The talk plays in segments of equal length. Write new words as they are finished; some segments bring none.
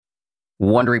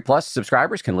Wondery Plus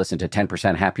subscribers can listen to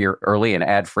 10% Happier early and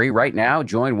ad-free right now.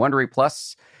 Join Wondery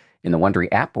Plus in the Wondery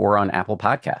app or on Apple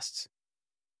Podcasts.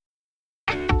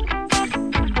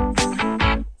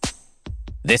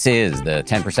 This is the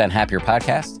 10% Happier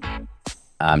podcast.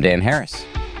 I'm Dan Harris.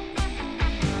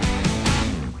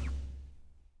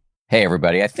 Hey,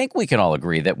 everybody. I think we can all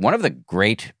agree that one of the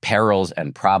great perils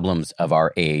and problems of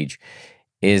our age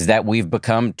is that we've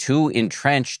become too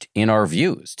entrenched in our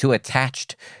views, too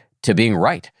attached to being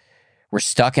right. We're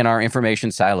stuck in our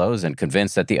information silos and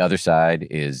convinced that the other side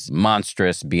is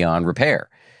monstrous beyond repair.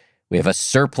 We have a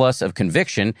surplus of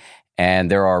conviction,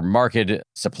 and there are marked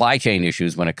supply chain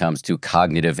issues when it comes to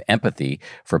cognitive empathy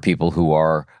for people who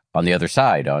are on the other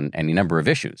side on any number of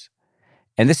issues.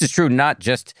 And this is true not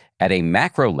just at a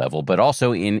macro level, but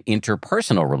also in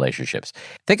interpersonal relationships.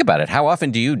 Think about it. How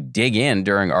often do you dig in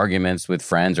during arguments with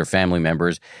friends or family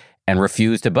members and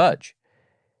refuse to budge?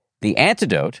 The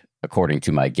antidote, according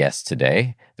to my guest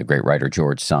today, the great writer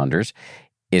George Saunders,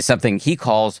 is something he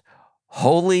calls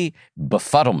holy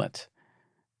befuddlement.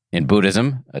 In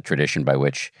Buddhism, a tradition by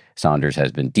which Saunders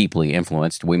has been deeply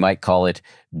influenced, we might call it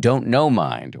don't know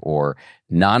mind or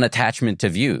non-attachment to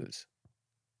views.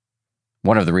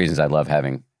 One of the reasons I love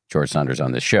having George Saunders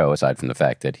on this show, aside from the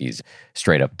fact that he's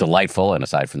straight up delightful and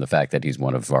aside from the fact that he's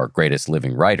one of our greatest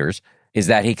living writers, is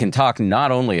that he can talk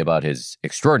not only about his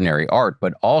extraordinary art,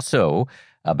 but also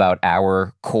about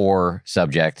our core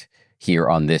subject here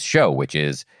on this show, which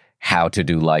is how to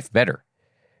do life better.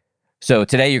 So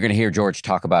today you're going to hear George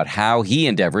talk about how he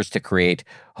endeavors to create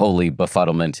holy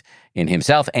befuddlement in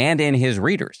himself and in his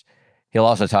readers. He'll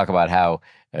also talk about how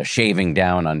shaving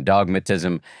down on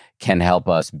dogmatism can help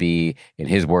us be, in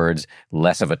his words,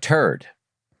 less of a turd.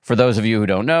 For those of you who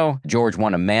don't know, George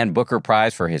won a Man Booker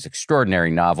Prize for his extraordinary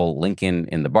novel, Lincoln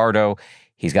in the Bardo.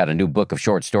 He's got a new book of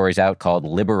short stories out called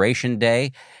Liberation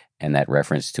Day, and that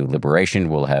reference to liberation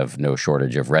will have no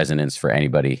shortage of resonance for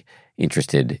anybody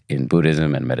interested in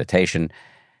Buddhism and meditation.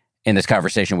 In this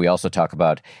conversation, we also talk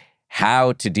about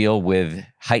how to deal with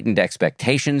heightened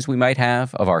expectations we might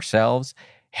have of ourselves,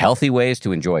 healthy ways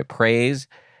to enjoy praise,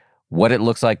 what it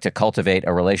looks like to cultivate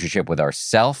a relationship with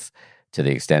ourself to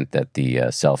the extent that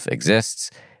the self exists,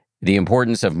 the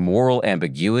importance of moral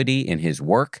ambiguity in his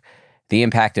work, the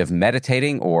impact of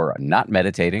meditating or not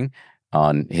meditating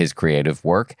on his creative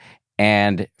work,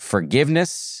 and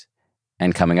forgiveness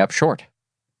and coming up short.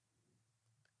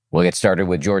 We'll get started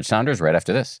with George Saunders right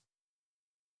after this.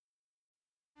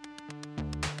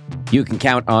 You can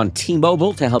count on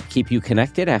T-Mobile to help keep you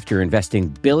connected after investing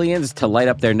billions to light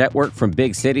up their network from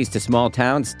big cities to small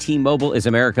towns. T-Mobile is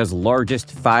America's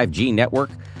largest 5G network.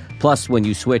 Plus, when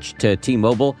you switch to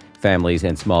T-Mobile, families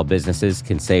and small businesses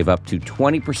can save up to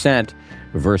 20%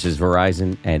 versus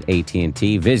Verizon and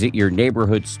AT&T. Visit your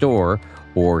neighborhood store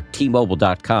or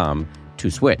T-Mobile.com to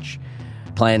switch.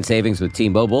 Plan savings with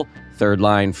T-Mobile. Third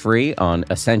line free on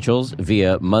essentials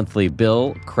via monthly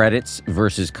bill credits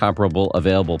versus comparable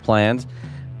available plans.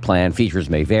 Plan features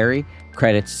may vary.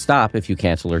 Credits stop if you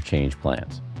cancel or change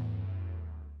plans.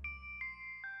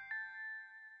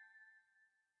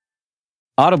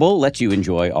 Audible lets you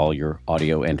enjoy all your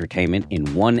audio entertainment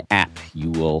in one app. You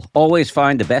will always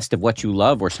find the best of what you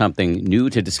love or something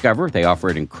new to discover. They offer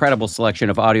an incredible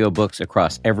selection of audiobooks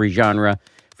across every genre,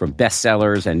 from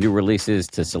bestsellers and new releases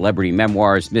to celebrity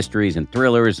memoirs, mysteries and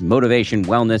thrillers, motivation,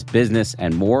 wellness, business,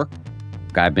 and more.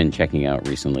 I've been checking out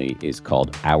recently is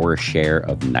called Our Share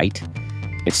of Night.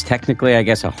 It's technically, I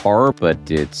guess, a horror, but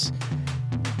it's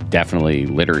definitely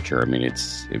literature. I mean,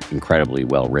 it's incredibly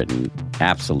well written,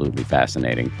 absolutely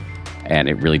fascinating, and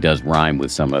it really does rhyme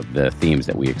with some of the themes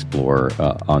that we explore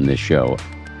on this show.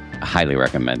 I highly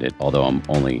recommend it, although I'm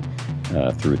only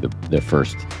through the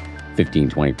first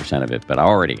 15-20% of it, but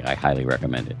I highly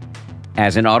recommend it.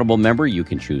 As an Audible member, you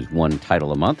can choose one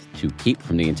title a month to keep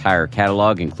from the entire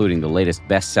catalog, including the latest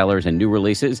bestsellers and new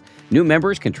releases. New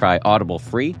members can try Audible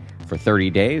free for 30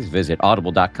 days. Visit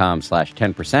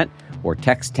audible.com/10% or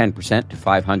text 10% to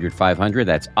 500-500.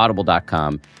 That's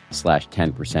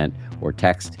audible.com/10% or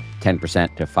text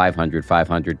 10% to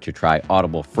 500-500 to try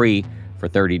Audible free for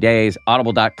 30 days.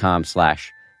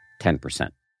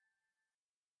 Audible.com/10%.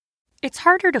 It's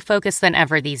harder to focus than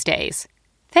ever these days.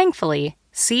 Thankfully,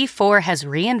 C4 has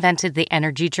reinvented the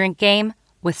energy drink game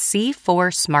with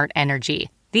C4 Smart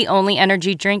Energy, the only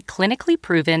energy drink clinically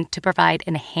proven to provide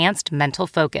enhanced mental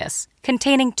focus,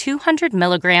 containing 200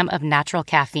 milligram of natural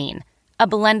caffeine, a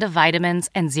blend of vitamins,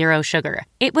 and zero sugar.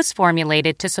 It was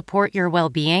formulated to support your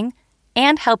well-being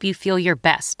and help you feel your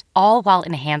best, all while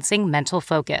enhancing mental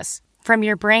focus. From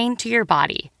your brain to your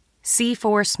body,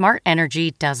 C4 Smart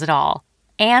Energy does it all.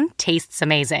 And tastes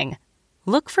amazing.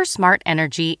 Look for Smart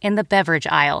Energy in the beverage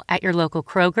aisle at your local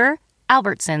Kroger,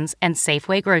 Albertsons, and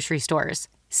Safeway grocery stores.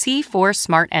 C4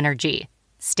 Smart Energy.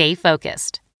 Stay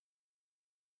focused.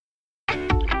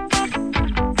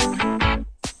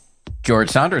 George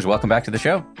Saunders, welcome back to the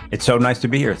show. It's so nice to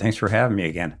be here. Thanks for having me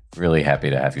again. Really happy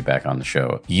to have you back on the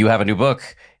show. You have a new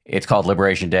book. It's called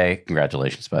Liberation Day.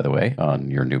 Congratulations, by the way,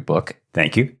 on your new book.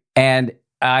 Thank you. And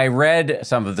I read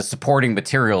some of the supporting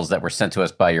materials that were sent to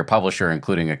us by your publisher,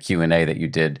 including a Q&A that you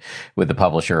did with the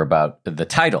publisher about the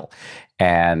title.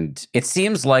 And it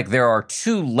seems like there are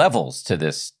two levels to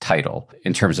this title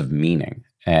in terms of meaning.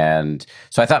 And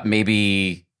so I thought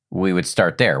maybe we would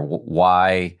start there.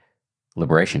 Why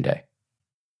Liberation Day?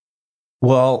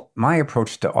 Well, my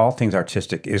approach to all things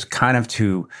artistic is kind of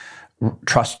to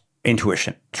trust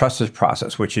intuition, trust this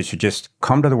process, which is to just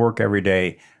come to the work every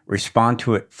day, respond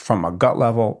to it from a gut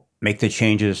level, make the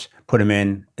changes, put them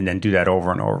in, and then do that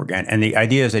over and over again. And the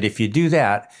idea is that if you do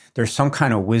that, there's some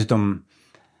kind of wisdom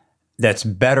that's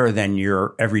better than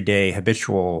your everyday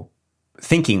habitual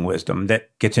thinking wisdom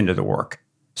that gets into the work.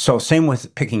 So same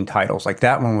with picking titles. Like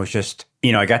that one was just,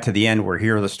 I got to the end where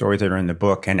here are the stories that are in the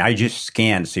book, and I just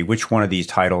scanned to see which one of these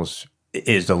titles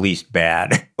is the least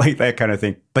bad, like that kind of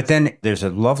thing. But then there's a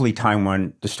lovely time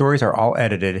when the stories are all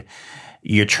edited.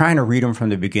 You're trying to read them from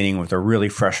the beginning with a really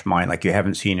fresh mind, like you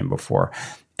haven't seen them before.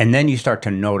 And then you start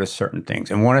to notice certain things.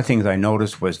 And one of the things I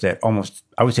noticed was that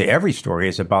I would say every story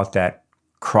is about that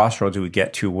crossroads we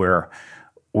get to where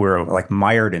we're like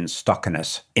mired in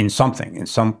stuckness in something, in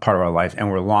some part of our life, and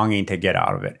we're longing to get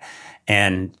out of it.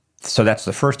 And so that's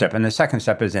the first step. And the second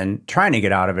step is then trying to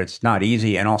get out of it. It's not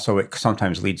easy. And also it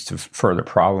sometimes leads to further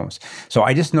problems. So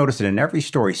I just noticed that in every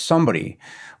story, somebody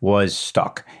was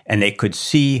stuck and they could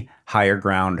see higher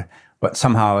ground, but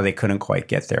somehow they couldn't quite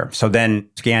get there. So then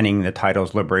scanning the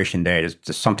titles Liberation Day,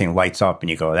 just something lights up and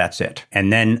you go, that's it.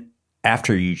 And then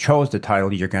after you chose the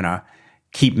title, you're going to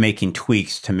keep making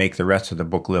tweaks to make the rest of the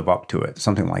book live up to it,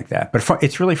 something like that. But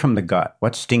it's really from the gut.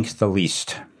 What stinks the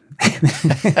least?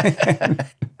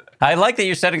 I like that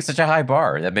you're setting such a high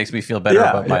bar. That makes me feel better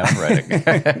about my own writing.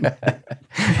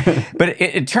 But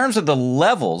in terms of the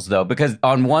levels, though, because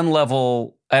on one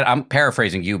level, and I'm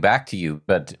paraphrasing you back to you,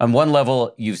 but on one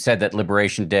level, you've said that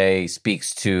Liberation Day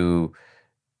speaks to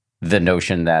the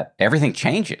notion that everything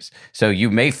changes. So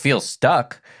you may feel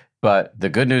stuck, but the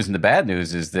good news and the bad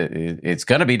news is that it's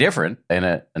going to be different in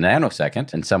a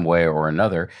nanosecond in some way or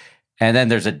another. And then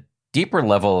there's a deeper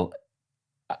level.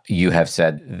 You have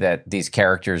said that these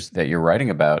characters that you're writing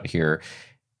about here,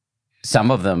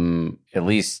 some of them at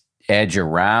least edge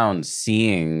around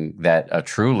seeing that a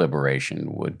true liberation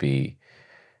would be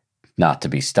not to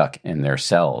be stuck in their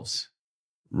cells.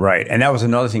 Right. And that was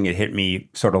another thing that hit me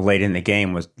sort of late in the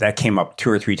game, was that came up 2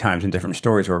 or 3 times in different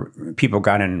stories where people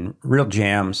got in real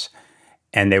jams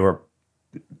and they were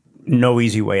no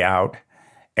easy way out,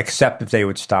 except if they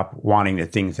would stop wanting the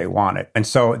things they wanted. And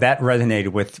so that resonated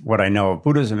with what I know of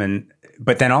Buddhism.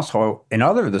 But then also in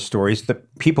other of the stories, the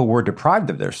people were deprived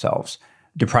of themselves,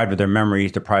 deprived of their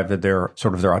memories, deprived of their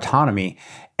sort of their autonomy.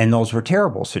 And those were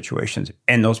terrible situations.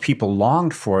 And those people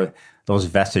longed for those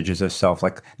vestiges of self,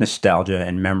 like nostalgia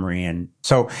and memory. And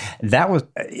so that was,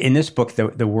 in this book,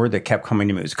 the word that kept coming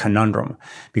to me was conundrum,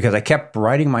 because I kept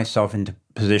writing myself into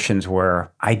positions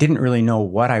where I didn't really know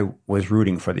what I was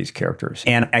rooting for these characters.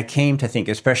 And I came to think,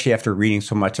 especially after reading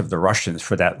so much of the Russians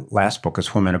for that last book, A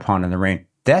Swim in a Pond in the Rain,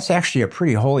 that's actually a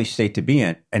pretty holy state to be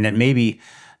in. And that maybe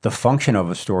the function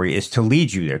of a story is to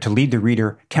lead you there, to lead the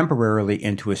reader temporarily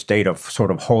into a state of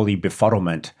sort of holy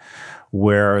befuddlement,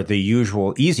 where the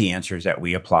usual easy answers that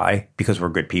we apply, because we're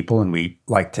good people and we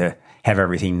like to have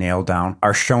everything nailed down,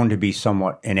 are shown to be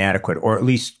somewhat inadequate, or at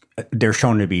least they're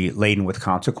shown to be laden with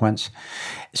consequence.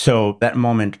 So that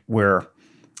moment where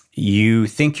you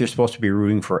think you're supposed to be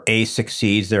rooting for A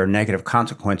succeeds, there are negative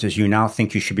consequences, you now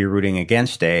think you should be rooting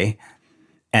against A,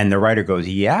 and the writer goes,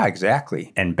 yeah,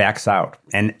 exactly, and backs out.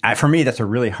 And for me, that's a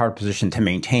really hard position to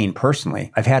maintain personally.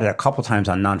 I've had it a couple times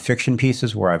on nonfiction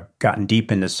pieces where I've gotten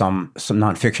deep into some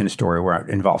nonfiction story where it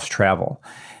involves travel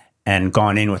and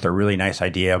gone in with a really nice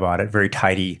idea about it, very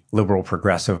tidy, liberal,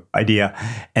 progressive idea.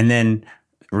 And then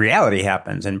reality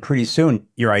happens, and pretty soon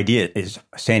your idea is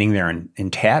standing there in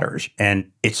tatters.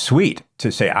 And it's sweet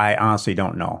to say, I honestly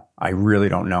don't know. I really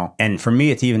don't know. And for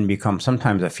me, it's even become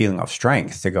sometimes a feeling of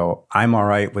strength to go, I'm all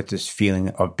right with this feeling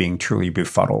of being truly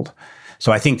befuddled.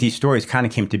 So I think these stories kind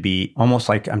of came to be almost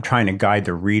like I'm trying to guide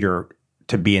the reader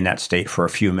to be in that state for a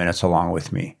few minutes along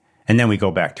with me. And then we go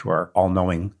back to our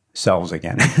all-knowing selves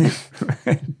again.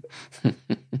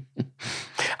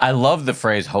 I love the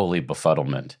phrase holy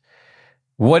befuddlement.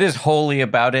 What is holy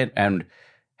about it, and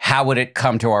how would it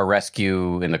come to our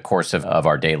rescue in the course of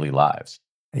our daily lives?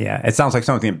 Yeah, it sounds like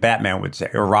something Batman would say,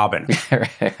 or Robin.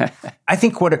 I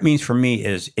think what it means for me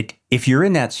is if you're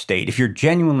in that state, if you're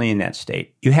genuinely in that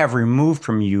state, you have removed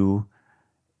from you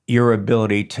your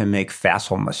ability to make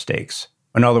facile mistakes.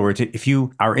 In other words, if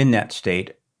you are in that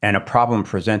state and a problem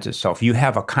presents itself, you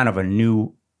have a kind of a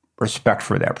new respect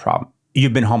for that problem.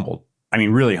 You've been humbled. I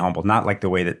mean, really humbled, not like the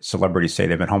way that celebrities say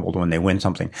they've been humbled when they win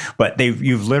something, but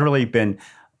you've literally been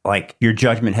like your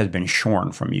judgment has been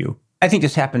shorn from you. I think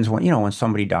this happens when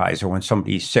somebody dies or when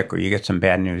somebody's sick or you get some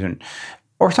bad news,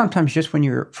 or sometimes just for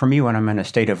me, when I'm in a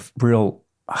state of real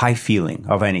high feeling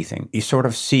of anything, you sort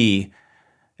of see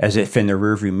as if in the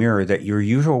rearview mirror that your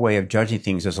usual way of judging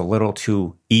things is a little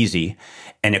too easy,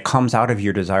 and it comes out of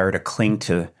your desire to cling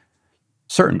to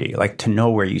certainty, like to know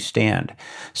where you stand.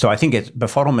 So I think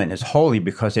befuddlement is holy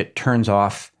because it turns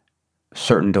off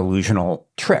certain delusional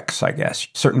tricks, I guess,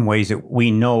 certain ways that we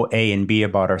know A and B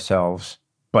about ourselves,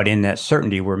 but in that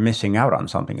certainty, we're missing out on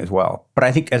something as well. But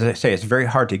I think, as I say, it's very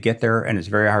hard to get there and it's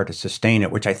very hard to sustain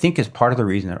it, which I think is part of the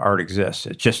reason that art exists.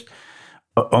 It's just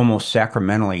almost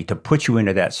sacramentally to put you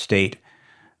into that state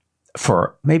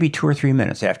for maybe 2 or 3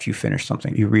 minutes after you finish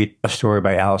something. You read a story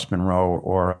by Alice Munro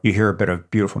or you hear a bit of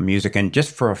beautiful music, and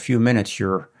just for a few minutes,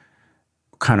 you're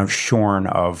kind of shorn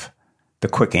of the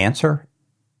quick answer.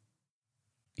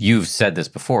 You've said this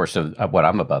before, so what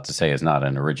I'm about to say is not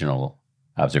an original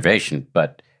observation,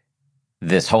 but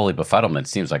this holy befuddlement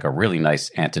seems like a really nice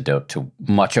antidote to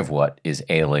much of what is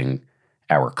ailing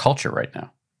our culture right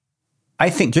now. I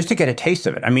think just to get a taste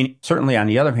of it. I mean, certainly on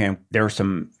the other hand, there are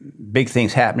some big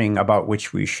things happening about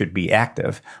which we should be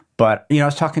active. But, I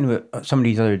was talking to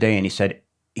somebody the other day and he said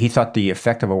he thought the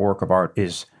effect of a work of art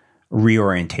is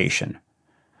reorientation.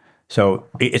 So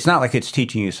it's not like it's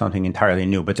teaching you something entirely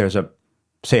new, but there's a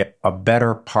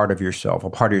better part of yourself, a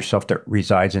part of yourself that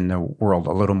resides in the world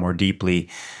a little more deeply.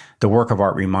 The work of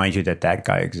art reminds you that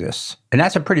guy exists. And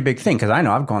that's a pretty big thing because I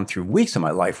know I've gone through weeks of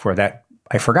my life where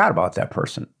I forgot about that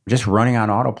person, just running on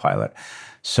autopilot.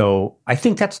 So I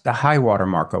think that's the high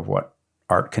watermark of what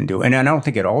art can do. And I don't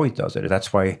think it always does it.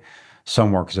 That's why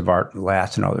some works of art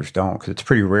last and others don't, because it's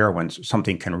pretty rare when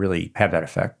something can really have that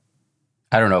effect.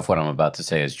 I don't know if what I'm about to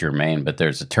say is germane, but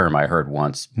there's a term I heard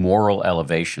once, moral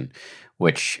elevation,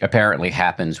 which apparently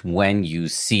happens when you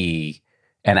see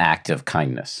an act of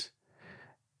kindness.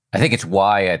 I think it's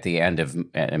why at the end of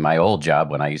in my old job,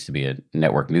 when I used to be a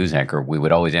network news anchor, we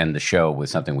would always end the show with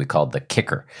something we called the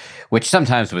kicker, which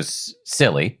sometimes was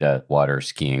silly, water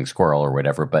skiing squirrel or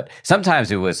whatever, but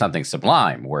sometimes it was something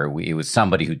sublime where it was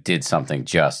somebody who did something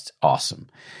just awesome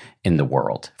in the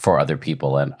world for other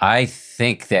people. And I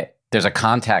think that there's a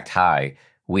contact high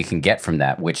we can get from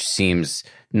that, which seems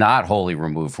not wholly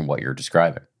removed from what you're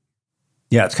describing.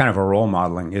 Yeah, it's kind of a role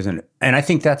modeling, isn't it? And I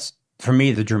think that's, for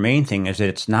me, the germane thing is that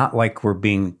it's not like we're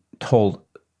being told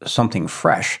something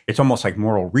fresh. It's almost like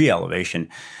moral re-elevation.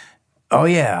 Oh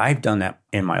yeah, I've done that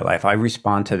in my life. I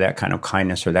respond to that kind of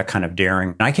kindness or that kind of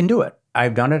daring. I can do it.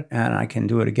 I've done it and I can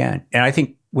do it again. And I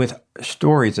think with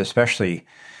stories especially,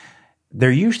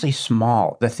 they're usually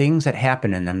small. The things that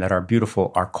happen in them that are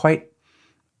beautiful are quite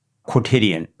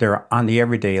quotidian. They're on the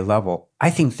everyday level.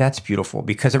 I think that's beautiful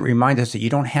because it reminds us that you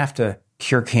don't have to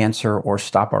cure cancer or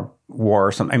stop a war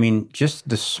or something. I mean, just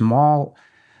the small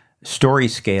story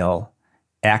scale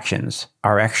actions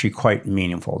are actually quite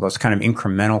meaningful. Those kind of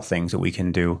incremental things that we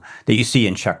can do that you see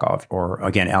in Chekhov or,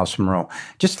 again, Alice Munro.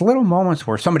 Just little moments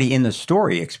where somebody in the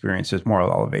story experiences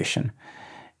moral elevation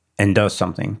and does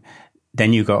something.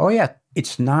 Then you go, oh yeah,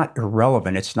 it's not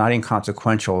irrelevant. It's not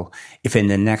inconsequential if in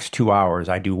the next 2 hours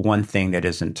I do one thing that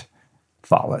isn't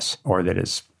thoughtless or that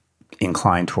is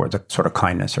inclined towards a sort of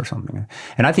kindness or something.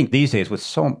 And I think these days with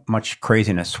so much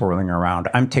craziness swirling around,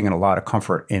 I'm taking a lot of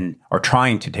comfort in, or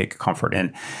trying to take comfort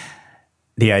in,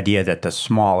 the idea that the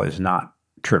small is not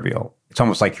trivial. It's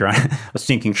almost like you're on a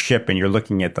sinking ship and you're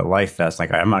looking at the life vest,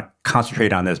 like I'm going to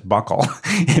concentrate on this buckle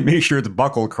and make sure it's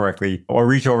buckled correctly, or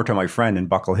reach over to my friend and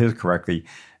buckle his correctly.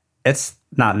 It's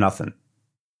not nothing.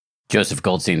 Joseph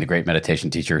Goldstein, the great meditation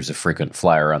teacher who's a frequent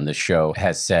flyer on this show,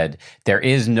 has said, there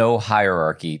is no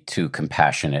hierarchy to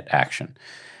compassionate action.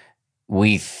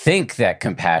 We think that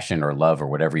compassion or love or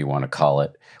whatever you want to call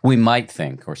it, we might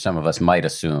think, or some of us might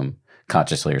assume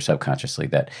consciously or subconsciously,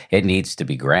 that it needs to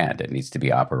be grand, it needs to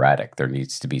be operatic, there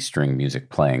needs to be string music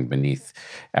playing beneath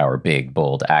our big,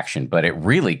 bold action. But it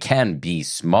really can be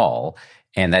small,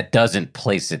 and that doesn't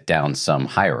place it down some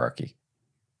hierarchy.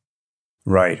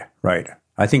 Right.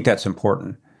 I think that's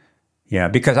important. Yeah,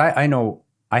 because I know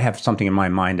I have something in my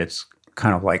mind that's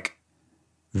kind of like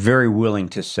very willing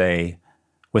to say,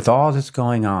 with all that's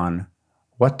going on,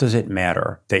 What does it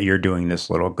matter that you're doing this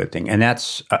little good thing? And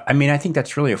that's, I think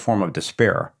that's really a form of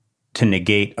despair, to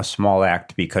negate a small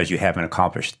act because you haven't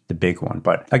accomplished the big one.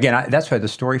 But again, that's why the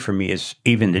story for me is,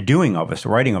 even the doing of the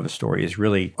writing of a story is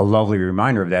really a lovely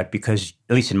reminder of that, because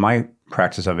at least in my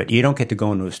practice of it, you don't get to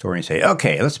go into a story and say,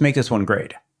 okay, let's make this one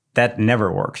great. That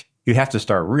never works. You have to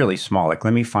start really small. Like,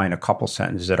 let me find a couple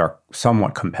sentences that are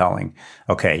somewhat compelling.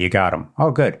 Okay, you got them.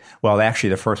 Oh, good. Well, actually,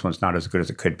 the first one's not as good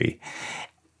as it could be.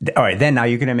 All right, then now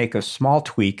you're going to make a small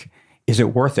tweak. Is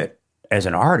it worth it? As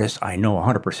an artist, I know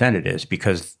 100% it is,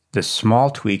 because the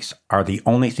small tweaks are the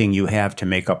only thing you have to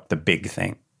make up the big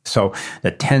thing. So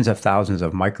the tens of thousands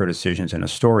of micro decisions in a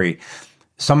story,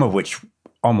 some of which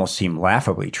almost seem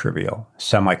laughably trivial,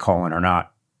 semicolon or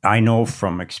not, I know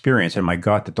from experience in my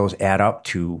gut that those add up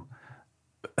to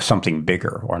something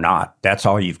bigger or not. That's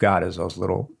all you've got is those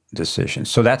little decisions.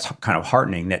 So that's kind of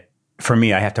heartening that for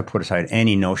me, I have to put aside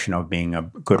any notion of being a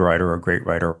good writer or a great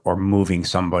writer or moving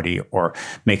somebody or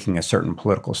making a certain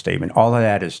political statement. All of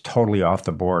that is totally off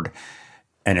the board,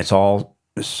 and it's all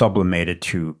sublimated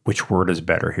to which word is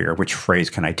better here, which phrase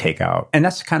can I take out? And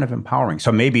that's kind of empowering.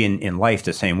 So maybe in life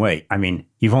the same way. I mean,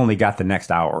 you've only got the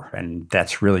next hour, and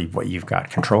that's really what you've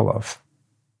got control of.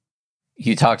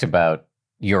 You talked about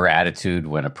your attitude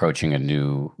when approaching a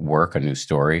new work, a new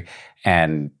story,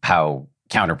 and how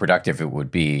counterproductive it would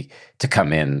be to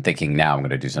come in thinking, now I'm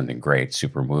going to do something great,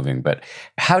 super moving. But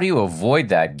how do you avoid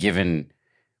that given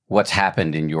what's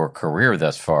happened in your career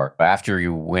thus far? After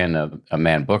you win a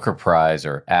Man Booker Prize,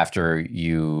 or after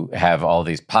you have all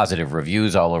these positive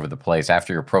reviews all over the place,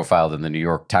 after you're profiled in the New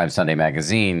York Times Sunday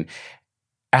Magazine,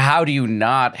 how do you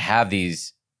not have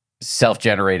these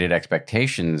self-generated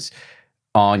expectations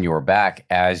on your back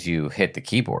as you hit the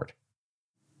keyboard?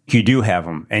 You do have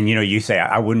them. And, you say,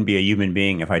 I wouldn't be a human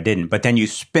being if I didn't. But then you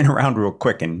spin around real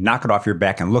quick and knock it off your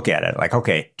back and look at it like,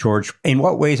 okay, George, in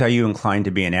what ways are you inclined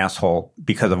to be an asshole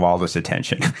because of all this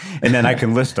attention? And then I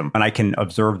can list them and I can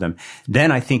observe them.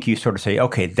 Then I think you sort of say,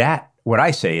 okay, what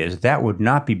I say is that would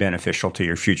not be beneficial to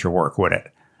your future work, would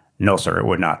it? No, sir, it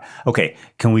would not. Okay,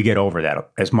 can we get over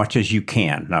that as much as you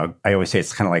can? Now, I always say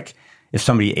it's kind of like if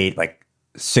somebody ate like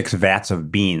 6 vats of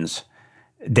beans,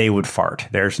 they would fart.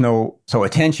 So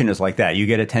attention is like that. You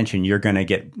get attention, you're going to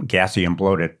get gassy and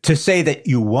bloated. To say that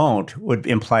you won't would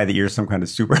imply that you're some kind of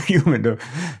superhuman.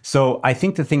 So I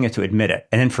think the thing is to admit it.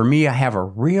 And then for me, I have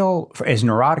as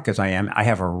neurotic as I am, I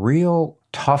have a real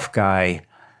tough guy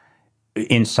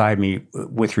inside me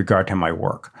with regard to my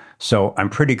work. So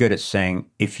I'm pretty good at saying,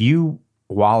 if you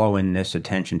wallow in this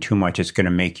attention too much, it's going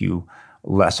to make you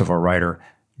less of a writer.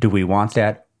 Do we want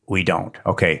that? We don't.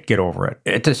 Okay, get over it.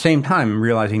 At the same time,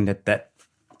 realizing that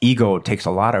ego takes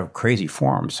a lot of crazy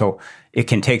forms. So it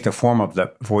can take the form of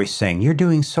the voice saying, you're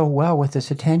doing so well with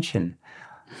this attention.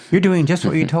 You're doing just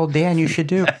what you told Dan you should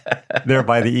do.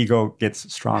 Thereby the ego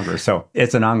gets stronger. So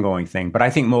it's an ongoing thing. But I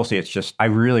think mostly it's just, I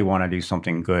really want to do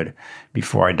something good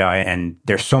before I die. And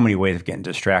there's so many ways of getting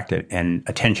distracted. And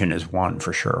attention is one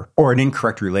for sure. Or an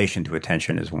incorrect relation to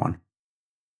attention is one.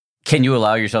 Can you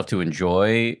allow yourself to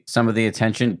enjoy some of the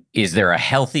attention? Is there a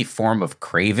healthy form of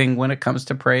craving when it comes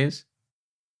to praise?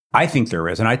 I think there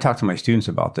is. And I talk to my students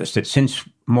about this, that since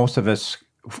most of us,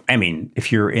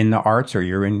 if you're in the arts or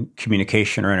you're in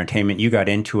communication or entertainment, you got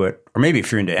into it, or maybe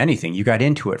if you're into anything, you got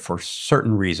into it for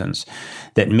certain reasons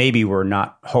that maybe were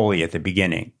not wholly at the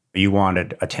beginning. You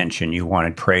wanted attention, you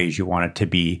wanted praise, you wanted to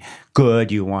be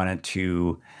good, you wanted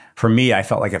to... For me, I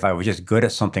felt like if I was just good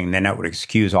at something, then that would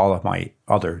excuse all of my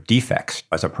other defects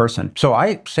as a person. So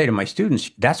I say to my students,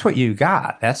 that's what you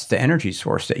got. That's the energy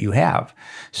source that you have.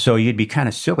 So you'd be kind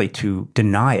of silly to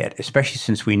deny it, especially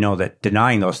since we know that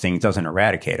denying those things doesn't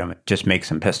eradicate them. It just makes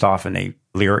them pissed off and they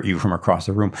leer at you from across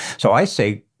the room. So I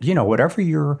say, whatever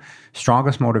your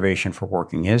strongest motivation for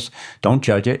working is, don't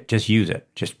judge it. Just use it.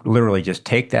 Just literally just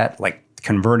take that, like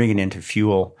converting it into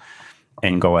fuel,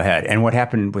 and go ahead. And what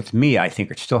happened with me, I think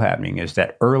it's still happening, is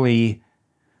that early,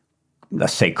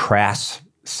 let's say, crass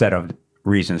set of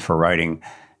reasons for writing,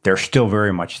 they're still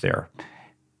very much there.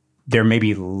 There may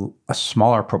be a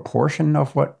smaller proportion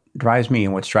of what drives me,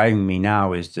 and what's driving me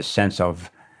now is the sense of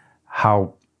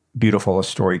how beautiful a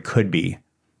story could be,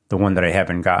 the one that I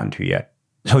haven't gotten to yet.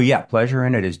 So yeah, pleasure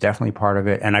in it is definitely part of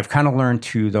it. And I've kind of learned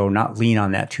to, though, not lean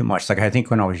on that too much. Like I think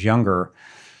when I was younger,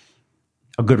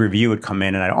 a good review would come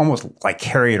in and I'd almost like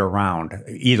carry it around,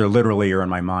 either literally or in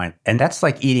my mind. And that's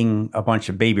like eating a bunch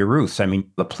of Baby Ruths. I mean,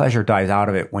 the pleasure dies out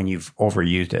of it when you've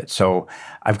overused it. So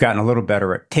I've gotten a little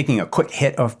better at taking a quick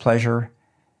hit of pleasure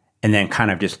and then kind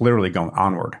of just literally going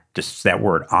onward, just that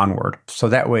word onward. So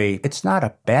that way, it's not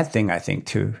a bad thing, I think,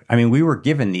 too. I mean, we were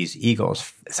given these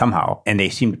egos somehow, and they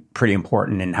seemed pretty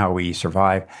important in how we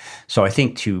survive. So I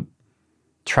think to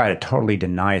try to totally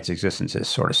deny its existence is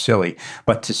sort of silly.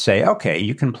 But to say, okay,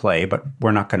 you can play, but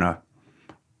we're not going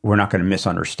to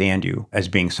misunderstand you as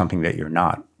being something that you're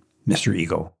not, Mr.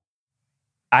 Ego.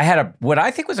 I had what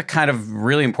I think was a kind of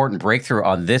really important breakthrough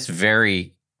on this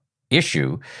very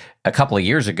issue a couple of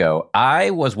years ago.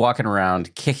 I was walking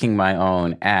around kicking my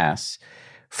own ass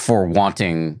for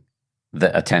wanting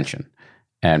the attention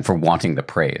and for wanting the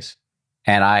praise.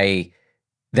 And I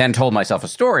then told myself a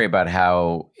story about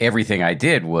how everything I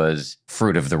did was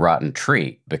fruit of the rotten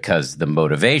tree because the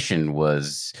motivation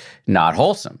was not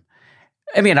wholesome.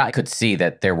 I mean, I could see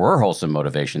that there were wholesome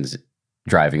motivations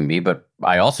driving me, but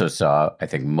I also saw, I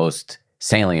think most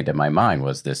salient in my mind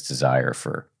was this desire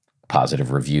for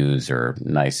positive reviews or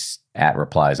nice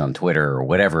 @replies on Twitter or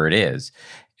whatever it is.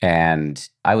 And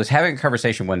I was having a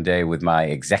conversation one day with my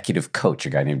executive coach, a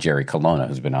guy named Jerry Colonna,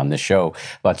 who's been on this show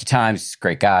a bunch of times,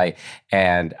 great guy.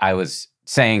 And I was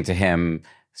saying to him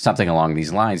something along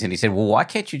these lines, and he said, well, why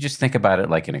can't you just think about it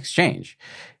like an exchange?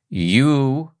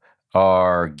 You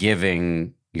are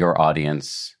giving your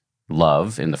audience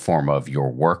love in the form of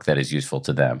your work that is useful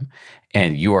to them,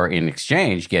 and you are in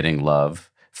exchange getting love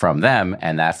from them,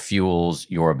 and that fuels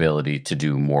your ability to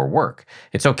do more work.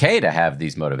 It's okay to have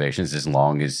these motivations as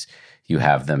long as you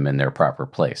have them in their proper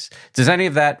place. Does any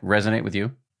of that resonate with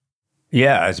you?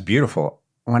 Yeah, it's beautiful.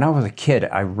 When I was a kid,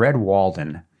 I read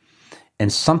Walden,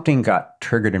 and something got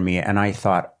triggered in me, and I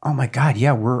thought, oh my God,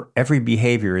 yeah, every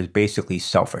behavior is basically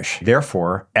selfish.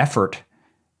 Therefore, effort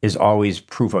is always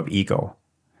proof of ego.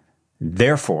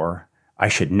 Therefore, I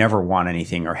should never want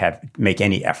anything or make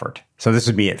any effort. So this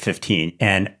is me at 15.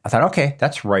 And I thought, okay,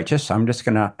 that's righteous. I'm just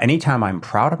anytime I'm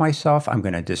proud of myself, I'm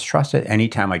going to distrust it.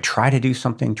 Anytime I try to do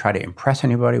something, try to impress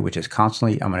anybody, which is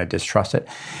constantly, I'm going to distrust it.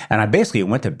 And I basically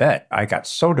went to bed. I got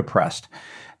so depressed.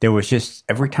 There was just,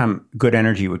 every time good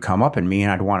energy would come up in me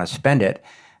and I'd want to spend it,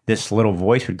 this little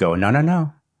voice would go,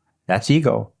 no. That's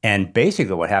ego. And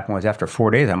basically what happened was after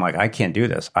 4 days, I'm like, I can't do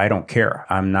this. I don't care.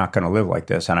 I'm not going to live like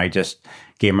this. And I just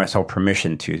gave myself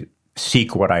permission to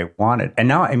seek what I wanted. And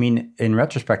now, I mean, in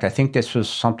retrospect, I think this was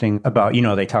something about,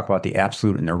 they talk about the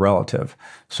absolute and the relative.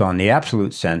 So in the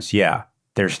absolute sense, yeah,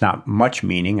 there's not much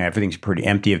meaning. Everything's pretty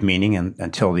empty of meaning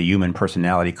until the human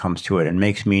personality comes to it and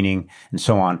makes meaning and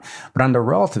so on. But on the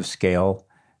relative scale,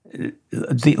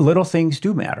 the little things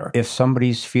do matter. If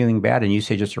somebody's feeling bad and you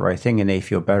say just the right thing and they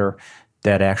feel better,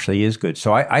 that actually is good.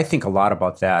 So I think a lot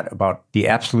about that, about the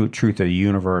absolute truth of the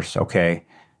universe, okay,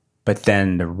 but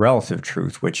then the relative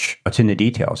truth, which it's in the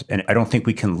details. And I don't think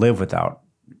we can live without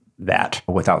that,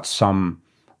 without some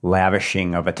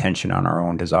lavishing of attention on our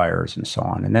own desires and so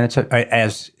on. And then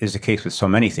as is the case with so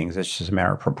many things, it's just a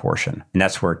matter of proportion. And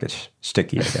that's where it gets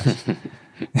sticky, I guess.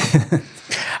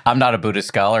 I'm not a Buddhist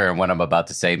scholar, and what I'm about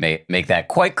to say may make that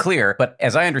quite clear. But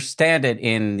as I understand it,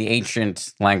 in the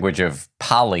ancient language of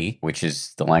Pali, which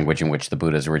is the language in which the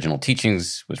Buddha's original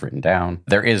teachings was written down,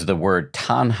 there is the word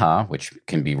tanha, which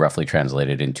can be roughly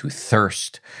translated into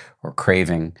thirst or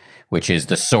craving, which is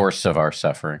the source of our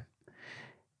suffering.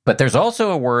 But there's also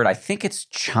a word, I think it's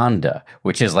chanda,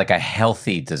 which is like a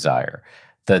healthy desire,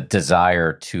 the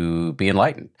desire to be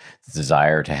enlightened, the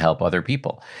desire to help other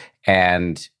people.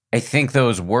 And I think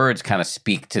those words kind of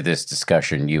speak to this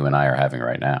discussion you and I are having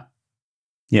right now.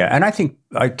 Yeah, and I think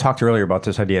I talked earlier about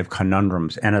this idea of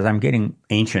conundrums. And as I'm getting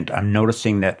ancient, I'm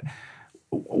noticing that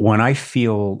when I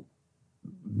feel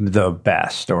the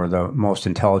best or the most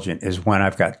intelligent is when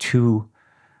I've got two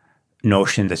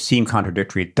notions that seem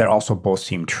contradictory that also both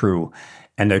seem true,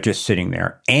 and they're just sitting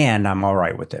there, and I'm all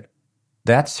right with it.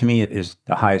 That, to me, is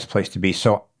the highest place to be.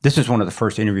 So this is one of the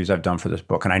first interviews I've done for this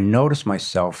book, and I noticed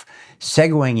myself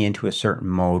segueing into a certain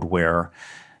mode where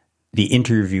the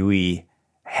interviewee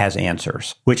has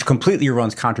answers, which completely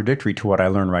runs contradictory to what I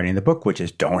learned writing the book, which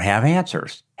is don't have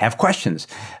answers, have questions.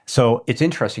 So it's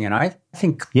interesting, and I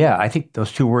think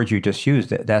those two words you just used,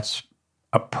 that's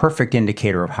a perfect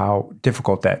indicator of how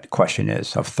difficult that question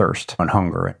is of thirst and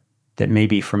hunger. That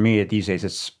maybe for me these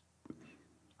days,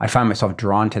 I find myself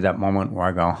drawn to that moment where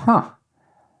I go,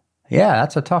 yeah,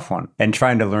 that's a tough one. And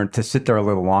trying to learn to sit there a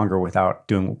little longer without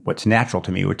doing what's natural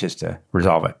to me, which is to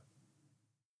resolve it.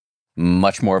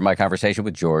 Much more of my conversation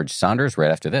with George Saunders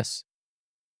right after this.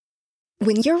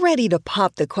 When you're ready to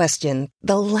pop the question,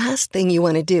 the last thing you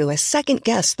want to do is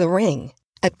second-guess the ring.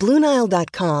 At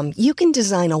BlueNile.com, you can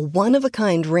design a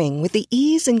one-of-a-kind ring with the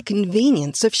ease and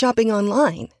convenience of shopping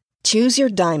online. Choose your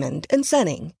diamond and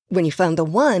setting. When you find the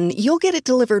one, you'll get it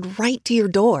delivered right to your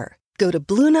door. Go to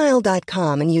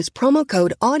BlueNile.com and use promo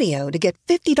code AUDIO to get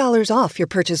 $50 off your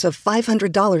purchase of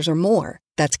 $500 or more.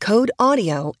 That's code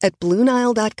AUDIO at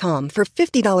BlueNile.com for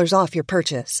 $50 off your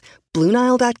purchase.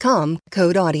 BlueNile.com,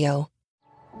 code AUDIO.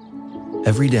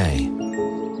 Every day,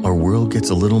 our world gets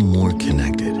a little more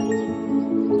connected,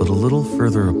 but a little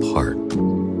further apart.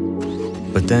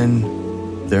 But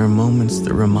then, there are moments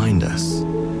that remind us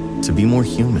to be more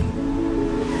human.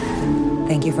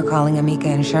 Thank you for calling Amica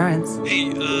Insurance.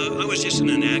 Hey, I was just in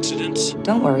an accident.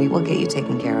 Don't worry, we'll get you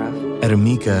taken care of. At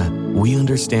Amica, we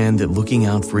understand that looking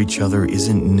out for each other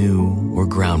isn't new or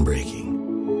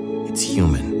groundbreaking. It's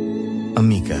human.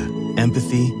 Amica,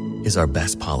 empathy is our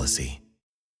best policy.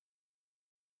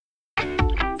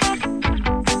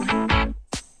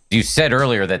 You said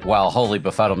earlier that while holy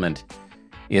befuddlement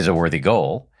is a worthy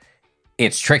goal,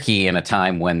 it's tricky in a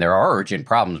time when there are urgent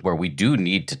problems where we do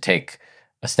need to take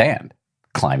a stand.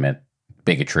 Climate,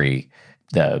 bigotry,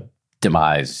 the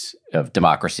demise of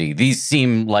democracy. These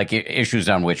seem like issues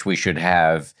on which we should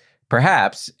have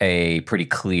perhaps a pretty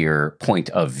clear point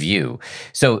of view.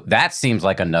 So that seems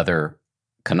like another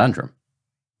conundrum.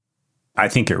 I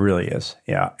think it really is.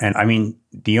 Yeah. And I mean,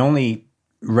 the only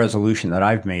resolution that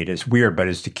I've made is weird, but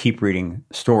is to keep reading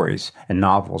stories and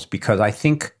novels, because I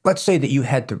think, let's say that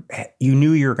you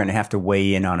knew you were going to have to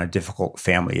weigh in on a difficult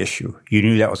family issue. You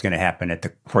knew that was going to happen at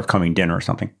the forthcoming dinner or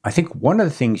something. I think one of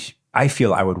the things I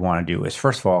feel I would want to do is,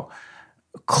 first of all,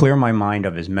 clear my mind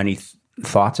of as many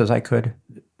thoughts as I could,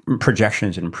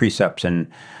 projections and precepts, and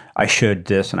I should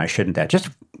this and I shouldn't that. Just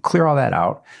clear all that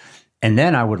out. And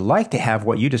then I would like to have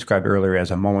what you described earlier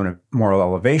as a moment of moral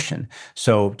elevation.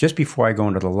 So just before I go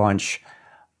into the lunch,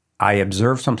 I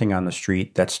observe something on the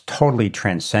street that's totally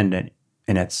transcendent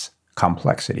in its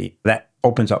complexity. That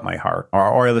opens up my heart.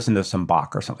 Or I listen to some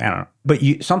Bach or something. I don't know.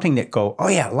 But something that oh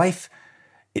yeah, life,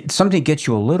 something gets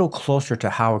you a little closer to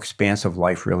how expansive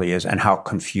life really is and how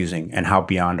confusing and how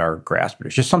beyond our grasp it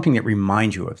is. Just something that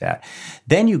reminds you of that.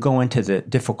 Then you go into the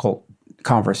difficult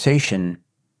conversation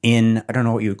in, I don't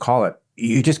know what you would call it,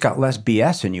 you just got less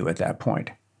BS in you at that point.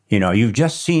 You know, you've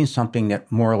just seen something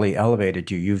that morally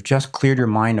elevated you. You've just cleared your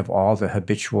mind of all the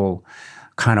habitual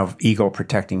kind of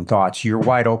ego-protecting thoughts. You're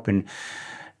wide open.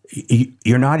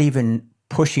 You're not even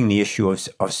pushing the issue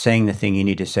of saying the thing you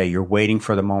need to say. You're waiting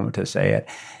for the moment to say it.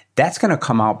 That's going to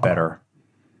come out better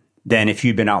than if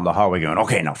you'd been out in the hallway going,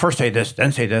 okay, now first say this,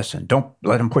 then say this, and don't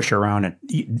let them push you around.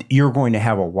 And you're going to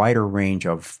have a wider range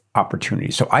of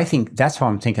opportunities. So I think that's how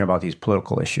I'm thinking about these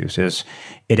political issues, is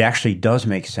it actually does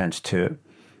make sense to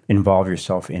involve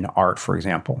yourself in art, for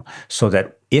example, so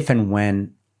that if and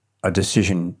when a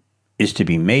decision is to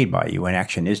be made by you and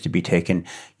action is to be taken,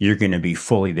 you're going to be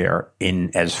fully there in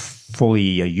as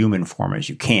fully a human form as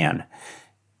you can.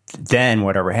 Then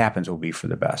whatever happens will be for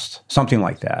the best. Something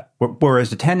like that. Whereas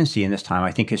the tendency in this time,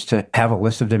 I think, is to have a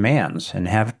list of demands and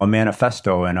have a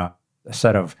manifesto and a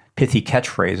set of pithy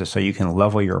catchphrases so you can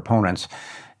level your opponents.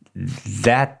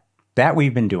 That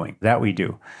we've been doing. That we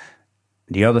do.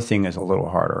 The other thing is a little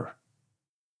harder.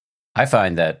 I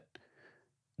find that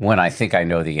when I think I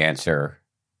know the answer,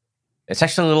 it's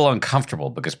actually a little uncomfortable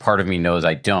because part of me knows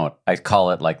I don't. I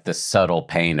call it like the subtle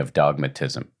pain of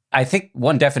dogmatism. I think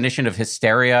one definition of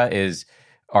hysteria is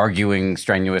arguing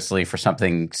strenuously for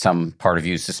something some part of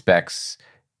you suspects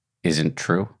isn't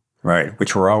true. Right,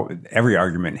 which every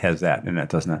argument has that in it,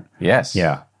 doesn't it? Yes.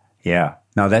 Yeah.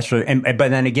 No, that's true.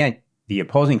 But then again, the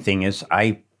opposing thing is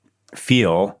I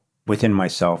feel within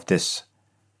myself this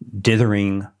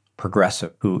dithering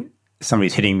progressive who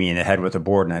somebody's hitting me in the head with a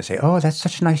board and I say, oh, that's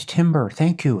such nice timber.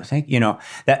 Thank you. You know,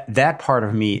 that part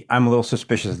of me, I'm a little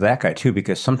suspicious of that guy too,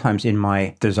 because sometimes in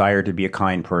my desire to be a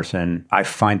kind person, I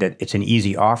find that it's an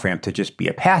easy off-ramp to just be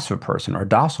a passive person or a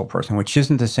docile person, which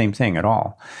isn't the same thing at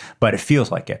all, but it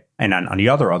feels like it. And on the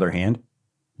other hand,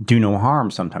 do no harm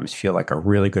sometimes feel like a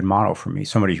really good motto for me.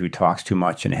 Somebody who talks too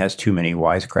much and has too many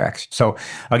wisecracks. So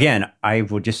again, I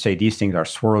would just say these things are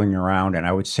swirling around, and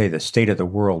I would say the state of the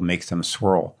world makes them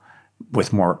swirl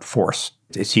with more force.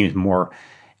 It seems more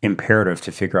imperative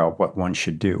to figure out what one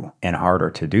should do and harder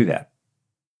to do that.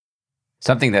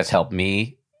 Something that's helped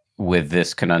me with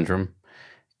this conundrum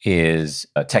is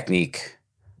a technique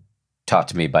taught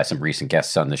to me by some recent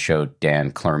guests on the show,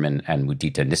 Dan Klerman and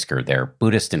Mudita Nisker. They're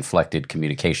Buddhist-inflected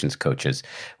communications coaches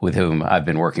with whom I've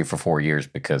been working for 4 years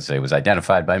because it was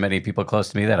identified by many people close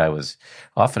to me that I was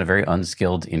often a very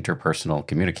unskilled interpersonal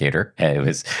communicator. That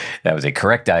was a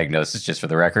correct diagnosis, just for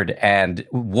the record. And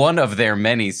one of their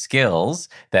many skills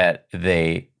that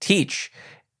they teach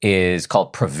is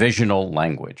called provisional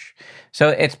language. So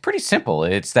it's pretty simple.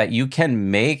 It's that you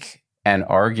can make an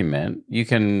argument, you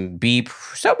can be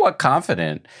somewhat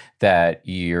confident that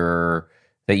you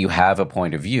have a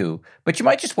point of view, but you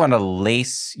might just want to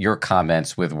lace your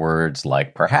comments with words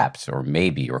like perhaps or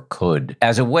maybe or could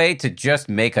as a way to just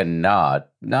make a nod,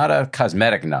 not a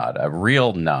cosmetic nod, a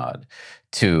real nod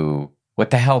to what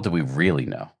the hell do we really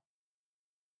know?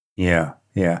 Yeah,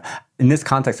 yeah. In this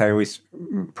context, I always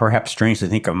perhaps strangely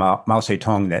think of Mao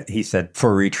Zedong, that he said,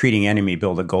 for a retreating enemy,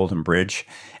 build a golden bridge.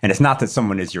 And it's not that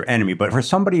someone is your enemy, but for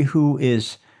somebody who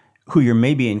you're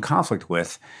maybe in conflict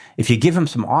with, if you give them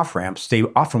some off-ramps, they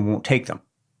often won't take them.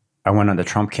 I went on the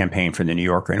Trump campaign for the New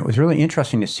Yorker, and it was really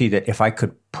interesting to see that if I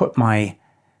could put my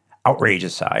outrage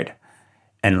aside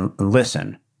and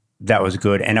listen, that was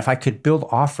good. And if I could build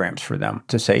off-ramps for them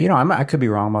to say, I could be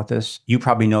wrong about this. You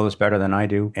probably know this better than I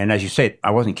do. And as you say, I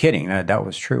wasn't kidding. That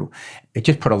was true. It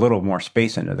just put a little more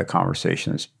space into the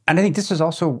conversations. And I think this is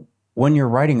also, when you're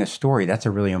writing a story, that's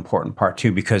a really important part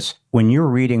too, because when you're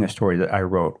reading a story that I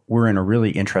wrote, we're in a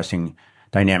really interesting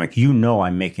dynamic.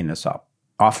 I'm making this up,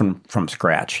 often from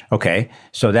scratch. Okay.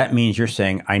 So that means you're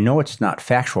saying, I know it's not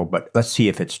factual, but let's see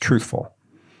if it's truthful.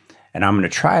 And I'm going to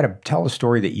try to tell a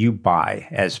story that you buy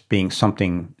as being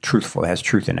something truthful, that has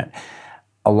truth in it.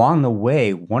 Along the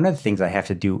way, one of the things I have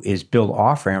to do is build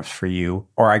off-ramps for you,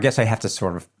 or I guess I have to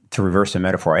to reverse the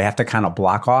metaphor, I have to kind of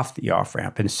block off the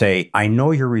off-ramp and say, I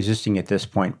know you're resisting at this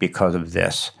point because of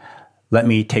this. Let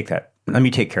me take care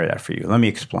of that for you. Let me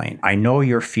explain. I know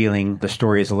you're feeling the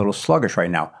story is a little sluggish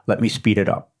right now. Let me speed it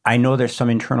up. I know there's some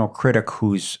internal critic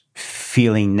who's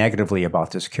feeling negatively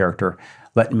about this character.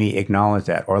 Let me acknowledge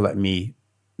that, or let me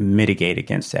mitigate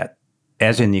against that.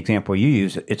 As in the example you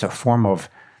use, it's a form of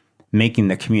making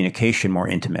the communication more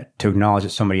intimate, to acknowledge that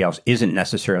somebody else isn't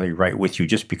necessarily right with you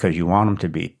just because you want them to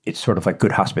be. It's sort of like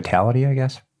good hospitality, I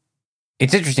guess.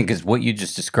 It's interesting because what you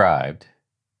just described,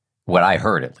 what I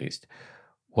heard at least,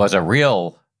 was a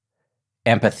real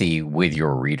empathy with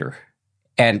your reader.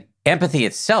 And empathy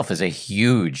itself is a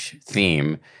huge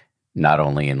theme, not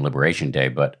only in Liberation Day,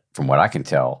 but from what I can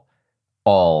tell,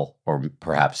 all, or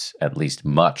perhaps at least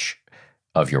much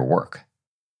of your work.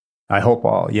 I hope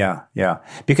all, yeah.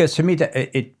 Because to me,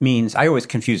 it means, I always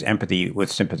confuse empathy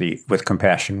with sympathy, with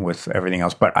compassion, with everything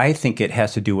else. But I think it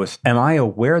has to do with, am I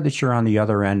aware that you're on the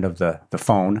other end of the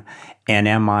phone? And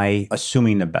am I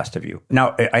assuming the best of you?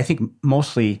 Now, I think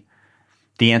mostly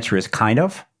the answer is kind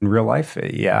of in real life.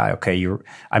 Yeah, okay,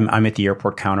 I'm at the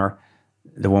airport counter.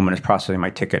 The woman is processing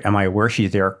my ticket. Am I aware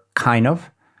she's there? Kind of.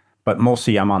 But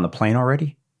mostly I'm on the plane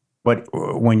already. But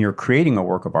when you're creating a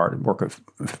work of art, work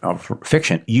of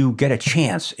fiction, you get a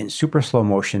chance in super slow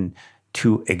motion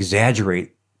to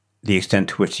exaggerate the extent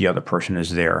to which the other person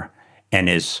is there and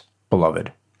is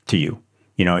beloved to you.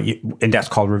 And that's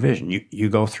called revision. You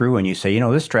go through and you say,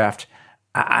 this draft,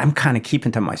 I'm kind of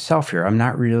keeping to myself here. I'm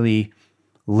not really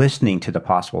listening to the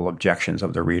possible objections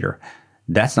of the reader.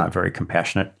 That's not very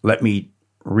compassionate. Let me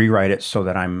rewrite it so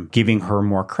that I'm giving her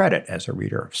more credit as a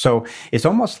reader. So it's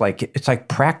almost like, it's like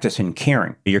practice in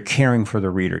caring. You're caring for the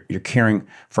reader. You're caring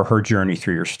for her journey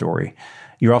through your story.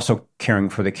 You're also caring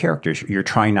for the characters. You're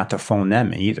trying not to phone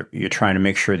them in either. You're trying to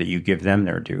make sure that you give them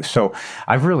their due. So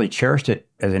I've really cherished it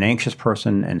as an anxious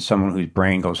person and someone whose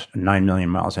brain goes 9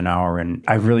 million miles an hour. And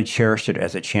I've really cherished it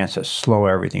as a chance to slow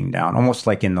everything down. Almost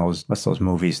like in those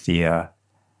movies, the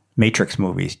Matrix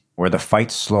movies, where the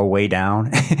fights slow way down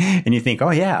and you think, oh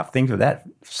yeah, if things are that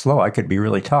slow, I could be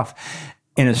really tough.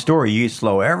 In a story, you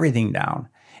slow everything down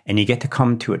and you get to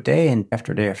come to a day and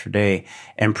after day after day.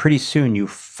 And pretty soon you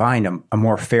find a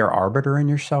more fair arbiter in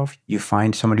yourself. You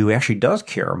find somebody who actually does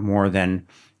care more than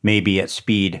maybe at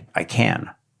speed I can.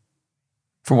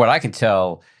 For what I can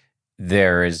tell,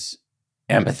 there is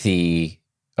empathy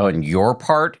on your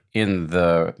part in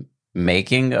the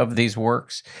making of these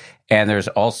works. And there's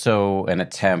also an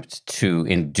attempt to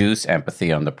induce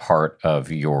empathy on the part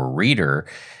of your reader.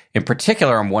 In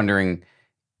particular, I'm wondering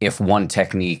if one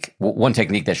technique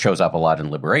that shows up a lot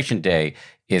in Liberation Day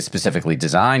is specifically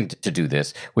designed to do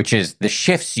this, which is the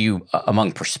shifts you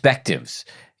among perspectives.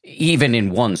 Even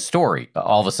in one story,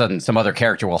 all of a sudden some other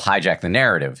character will hijack the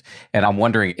narrative. And I'm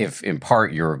wondering if, in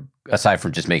part, aside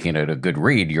from just making it a good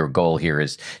read, your goal here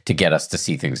is to get us to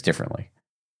see things differently.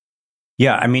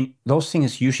 Yeah, I mean, those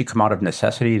things usually come out of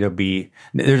necessity.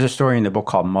 There's a story in the book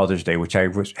called Mother's Day, which I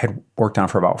had worked on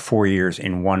for about 4 years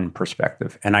in one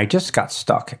perspective. And I just got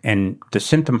stuck. And the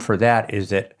symptom for that is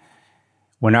that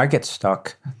when I get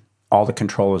stuck, all the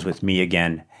control is with me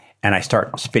again. And I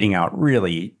start spitting out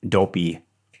really dopey,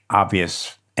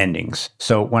 obvious endings.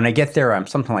 So when I get there, I'm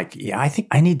something like, yeah, I think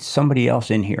I need somebody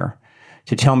else in here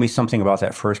to tell me something about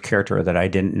that first character that I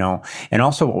didn't know. And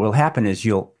also what will happen is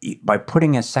by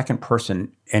putting a second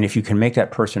person, and if you can make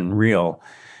that person real,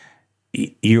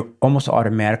 you almost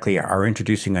automatically are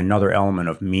introducing another element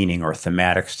of meaning or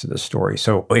thematics to the story.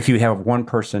 So if you have one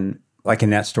person, like in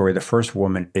that story, the first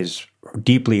woman is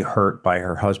deeply hurt by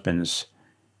her husband's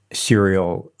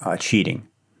serial cheating.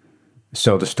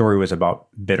 So the story was about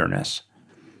bitterness.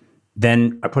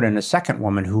 Then I put in a second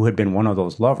woman who had been one of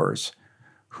those lovers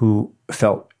who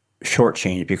felt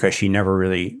shortchanged because she never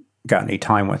really got any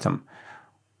time with him.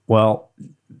 Well,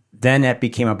 then that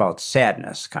became about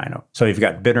sadness, kind of. So you've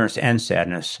got bitterness and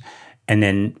sadness. And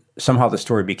then somehow the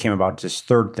story became about this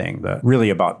third thing, really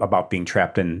about being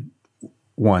trapped in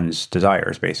one's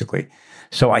desires, basically.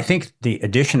 So I think the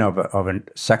addition of a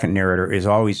second narrator is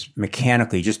always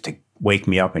mechanically just to wake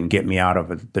me up and get me out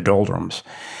of the doldrums.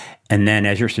 And then,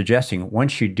 as you're suggesting,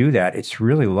 once you do that, it's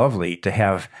really lovely to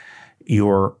have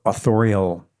your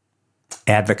authorial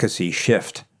advocacy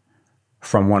shift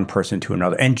from one person to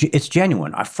another. And it's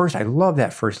genuine. At first, I love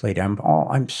that first lady.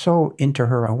 I'm so into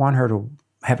her. I want her to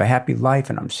have a happy life,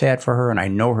 and I'm sad for her, and I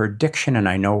know her addiction, and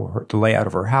I know the layout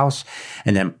of her house.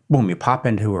 And then, boom, you pop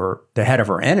into the head of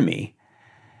her enemy,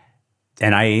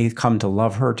 and I come to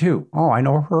love her too. Oh, I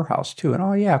know her house too. And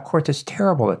oh, yeah, of course, it's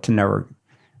terrible to never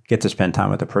get to spend time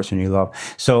with the person you love.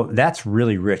 So that's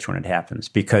really rich when it happens,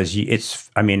 because it's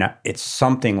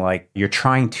something like you're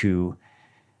trying to,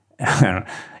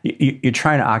 you're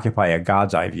trying to occupy a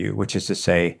God's eye view, which is to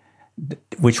say,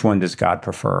 which one does God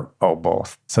prefer? Oh,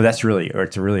 both. So it's really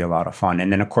a lot of fun.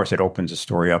 And then, of course, it opens the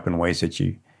story up in ways that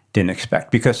you didn't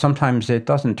expect, because sometimes it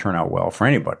doesn't turn out well for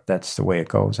anybody. That's the way it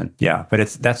goes. And yeah, but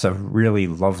that's a really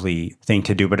lovely thing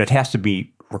to do, but it has to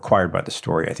be required by the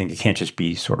story. I think it can't just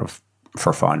be sort of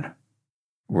for fun.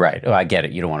 Right. Oh, I get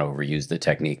it. You don't want to overuse the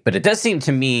technique, but it does seem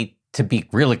to me to be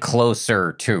really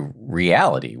closer to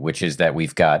reality, which is that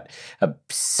we've got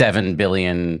 7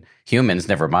 billion humans,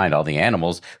 never mind all the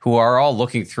animals, who are all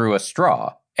looking through a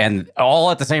straw and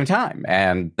all at the same time.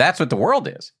 And that's what the world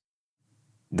is.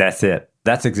 That's it.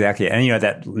 That's exactly it. And,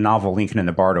 that novel, Lincoln in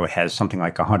the Bardo, has something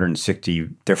like 160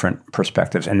 different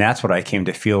perspectives. And that's what I came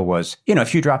to feel was,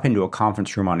 if you drop into a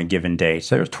conference room on a given day,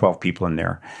 so there's 12 people in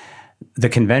there, the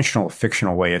conventional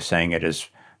fictional way of saying it is,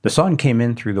 the sun came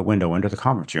in through the window into the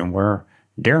conference room where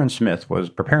Darren Smith was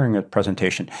preparing a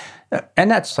presentation. And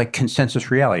that's like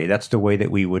consensus reality. That's the way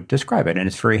that we would describe it. And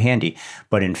it's very handy.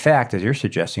 But in fact, as you're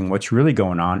suggesting, what's really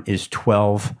going on is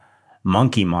 12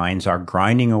 monkey minds are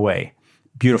grinding away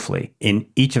beautifully, in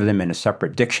each of them in a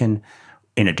separate diction,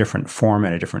 in a different form,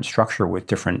 and a different structure with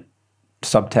different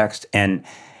subtext. And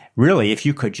really, if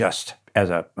you could just, as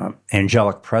a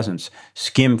angelic presence,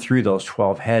 skim through those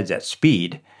 12 heads at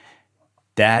speed,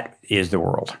 that is the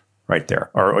world right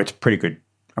there, or it's a pretty good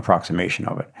approximation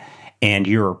of it. And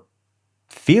your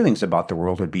feelings about the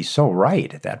world would be so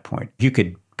right at that point. You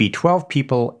could be 12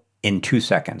 people in 2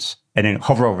 seconds and then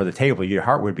hover over the table. Your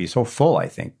heart would be so full, I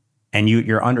think. And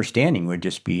your understanding would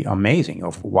just be amazing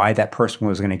of why that person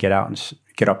was going to get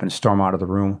up and storm out of the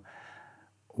room,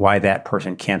 why that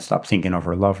person can't stop thinking of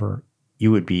her lover.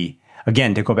 You would be,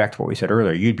 again, to go back to what we said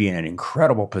earlier, you'd be in an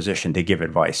incredible position to give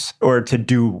advice or to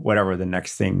do whatever the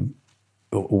next thing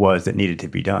was that needed to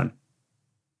be done.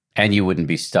 And you wouldn't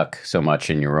be stuck so much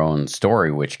in your own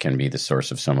story, which can be the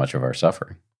source of so much of our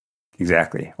suffering.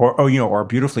 Exactly. Or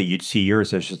beautifully, you'd see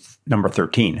yours as just number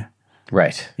 13.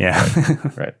 Right. Yeah.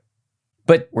 Right.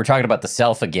 But we're talking about the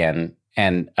self again,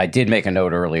 and I did make a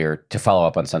note earlier to follow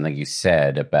up on something you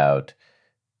said about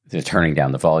the turning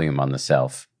down the volume on the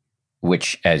self,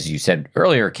 which, as you said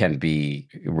earlier, can be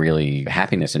really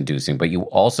happiness-inducing. But you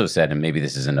also said, and maybe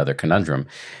this is another conundrum,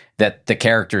 that the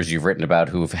characters you've written about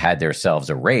who've had their selves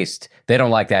erased, they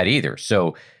don't like that either.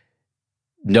 So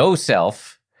no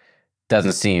self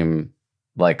doesn't seem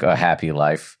like a happy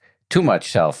life. Too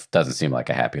much self doesn't seem like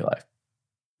a happy life.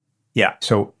 Yeah.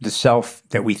 So the self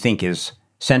that we think is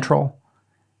central,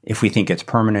 if we think it's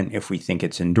permanent, if we think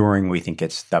it's enduring, we think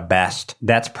it's the best,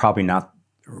 that's probably not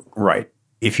right.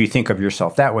 If you think of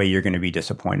yourself that way, you're going to be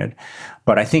disappointed.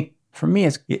 But I think for me,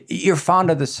 you're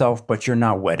fond of the self, but you're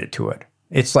not wedded to it.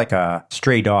 It's like a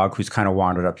stray dog who's kind of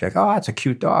wandered up. You're like, oh, that's a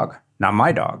cute dog. Not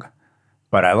my dog,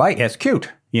 but I like it. It's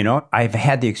cute. I've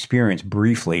had the experience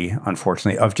briefly,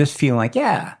 unfortunately, of just feeling like,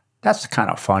 yeah, that's kind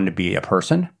of fun to be a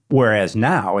person. Whereas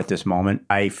now, at this moment,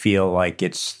 I feel like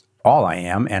it's all I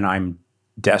am, and I'm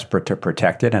desperate to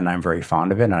protect it, and I'm very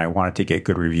fond of it, and I want it to get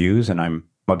good reviews, and I'm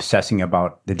obsessing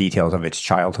about the details of its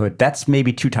childhood. That's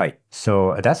maybe too tight.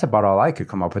 So that's about all I could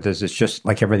come up with. It's just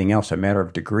like everything else, a matter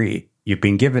of degree. You've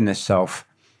been given this self,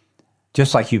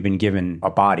 just like you've been given a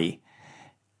body.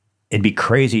 it'd be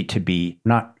crazy to be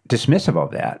not dismissive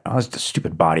of that. Oh, it's the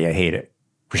stupid body. I hate it.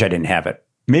 Wish I didn't have it.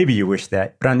 Maybe you wish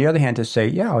that. But on the other hand, to say,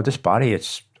 yeah, well, this body,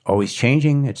 it's always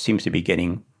changing. It seems to be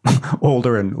getting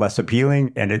older and less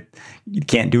appealing, and you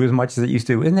can't do as much as it used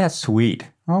to. Isn't that sweet?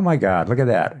 Oh my God, look at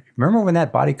that. Remember when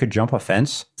that body could jump a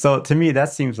fence? So to me,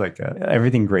 that seems like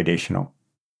everything gradational.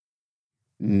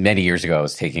 Many years ago, I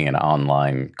was taking an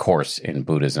online course in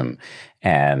Buddhism,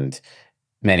 and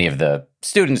many of the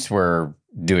students were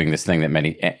doing this thing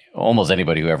that almost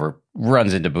anybody who ever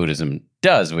runs into Buddhism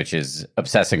does, which is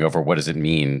obsessing over what does it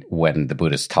mean when the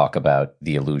Buddhists talk about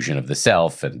the illusion of the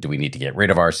self, and do we need to get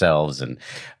rid of ourselves and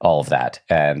all of that.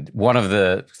 And one of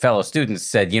the fellow students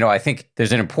said, I think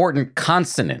there's an important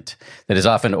consonant that is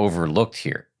often overlooked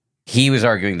here. He was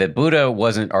arguing that Buddha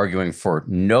wasn't arguing for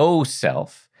no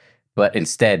self, but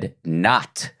instead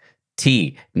not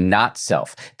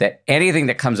self. That anything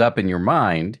that comes up in your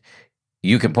mind,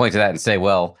 you can point to that and say,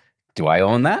 well, do I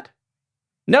own that?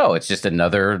 No, it's just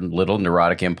another little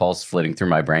neurotic impulse flitting through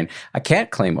my brain. I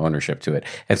can't claim ownership to it.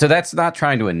 And so that's not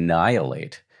trying to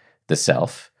annihilate the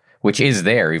self, which is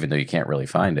there, even though you can't really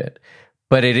find it.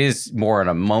 But it is more on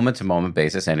a moment-to-moment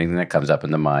basis. Anything that comes up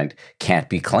in the mind can't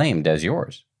be claimed as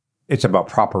yours. It's about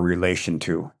proper relation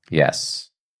too. Yes.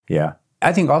 Yeah.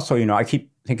 I think also, I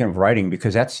keep thinking of writing,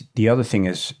 because that's the other thing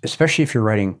is, especially if you're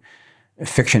writing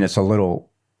fiction that's a little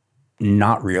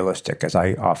not realistic, as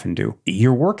I often do,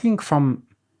 you're working from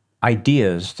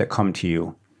ideas that come to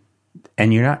you,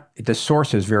 and the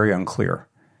source is very unclear.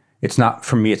 It's not,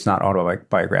 for me, it's not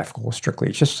autobiographical strictly.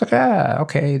 It's just like,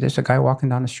 okay, there's a guy walking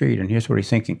down the street and here's what he's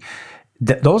thinking.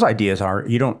 Those ideas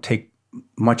you don't take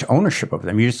much ownership of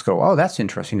them. You just go, oh, that's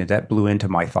interesting that blew into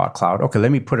my thought cloud. Okay,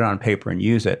 let me put it on paper and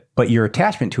use it. But your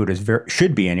attachment to it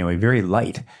should be anyway, very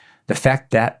light. The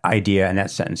fact that idea and that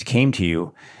sentence came to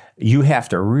you, you have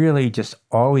to really just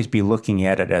always be looking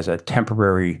at it as a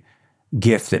temporary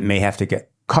gift that may have to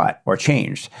get cut or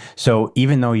changed. So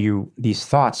even though these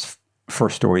thoughts for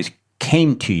stories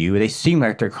came to you, they seem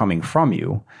like they're coming from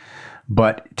you,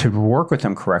 but to work with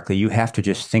them correctly, you have to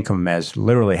just think of them as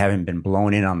literally having been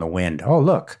blown in on the wind. Oh,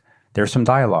 look, there's some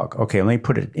dialogue. Okay, let me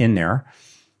put it in there.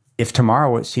 If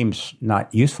tomorrow it seems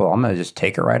not useful, I'm going to just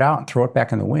take it right out and throw it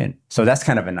back in the wind. So that's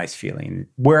kind of a nice feeling.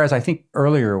 Whereas I think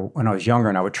earlier when I was younger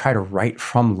and I would try to write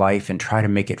from life and try to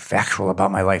make it factual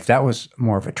about my life, that was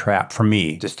more of a trap for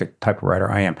me, just the type of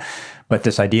writer I am. But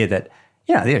this idea that,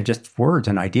 they're just words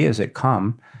and ideas that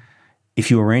come. If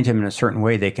you arrange them in a certain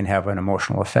way, they can have an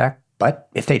emotional effect. But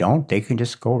if they don't, they can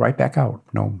just go right back out.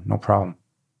 No problem.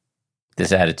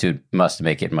 This attitude must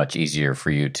make it much easier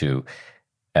for you to,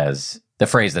 as the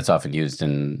phrase that's often used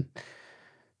in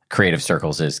creative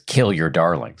circles is, kill your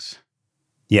darlings.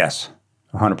 Yes,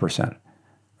 100%.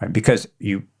 Right? Because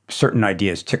certain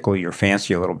ideas tickle your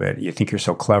fancy a little bit. You think you're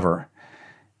so clever.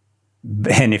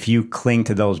 And if you cling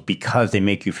to those because they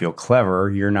make you feel clever,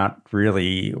 you're not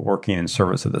really working in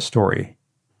service of the story.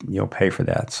 You'll pay for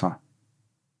that. So,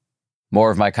 more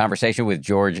of my conversation with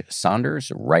George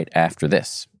Saunders right after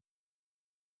this.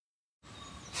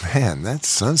 Man, that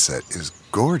sunset is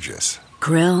gorgeous.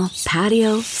 Grill,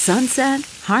 patio, sunset.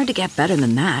 Hard to get better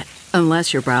than that.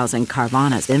 Unless you're browsing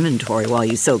Carvana's inventory while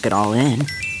you soak it all in.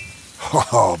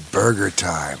 Oh, burger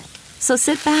time. So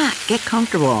sit back, get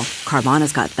comfortable.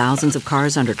 Carvana's got thousands of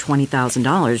cars under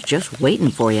 $20,000 just waiting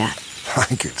for you. I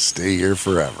could stay here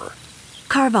forever.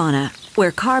 Carvana,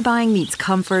 where car buying meets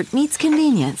comfort meets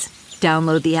convenience.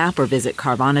 Download the app or visit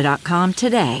Carvana.com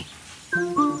today.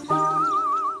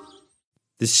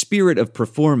 The spirit of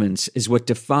performance is what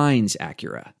defines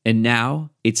Acura. And now,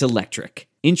 it's electric.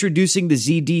 Introducing the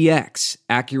ZDX,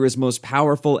 Acura's most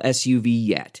powerful SUV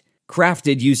yet.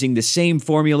 Crafted using the same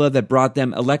formula that brought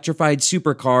them electrified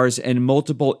supercars and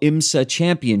multiple IMSA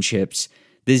championships,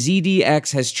 the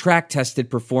ZDX has track-tested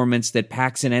performance that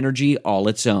packs an energy all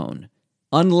its own.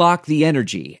 Unlock the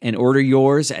energy and order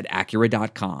yours at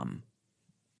Acura.com.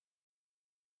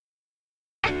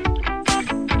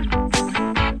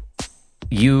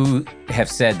 You have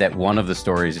said that one of the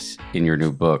stories in your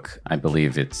new book, I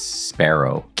believe it's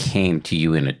Sparrow, came to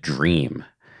you in a dream.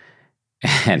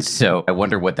 And so I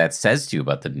wonder what that says to you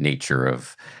about the nature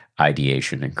of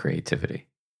ideation and creativity.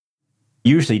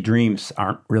 Usually dreams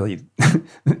aren't really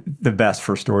the best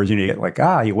for stories. You get like,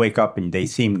 you wake up and they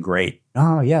seem great.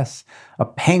 Oh, yes, a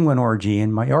penguin orgy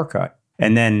in Mallorca.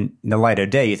 And then in the light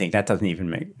of day, you think that doesn't even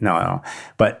make, no.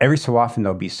 But every so often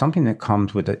there'll be something that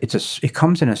comes with it. It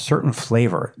comes in a certain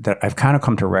flavor that I've kind of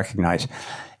come to recognize.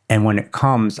 And when it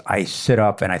comes, I sit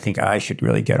up and I think I should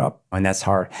really get up. And that's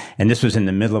hard. And this was in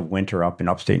the middle of winter up in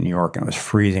upstate New York, and it was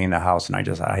freezing in the house. And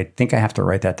I think I have to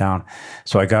write that down.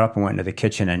 So I got up and went into the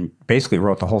kitchen and basically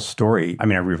wrote the whole story. I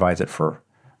mean, I revised it for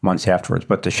months afterwards,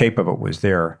 but the shape of it was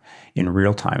there in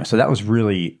real time. So that was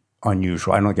really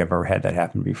unusual. I don't think I've ever had that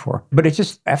happen before. But it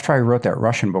just, after I wrote that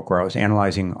Russian book where I was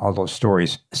analyzing all those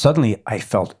stories, suddenly I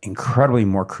felt incredibly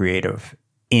more creative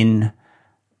in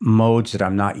modes that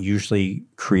I'm not usually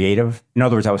creative. In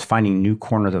other words, I was finding new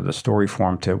corners of the story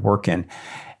form to work in.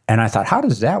 And I thought, how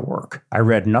does that work? I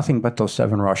read nothing but those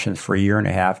 7 Russians for a year and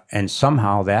a half, and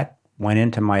somehow that went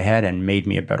into my head and made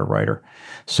me a better writer.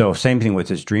 So same thing with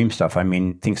this dream stuff. I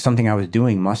mean, I think something I was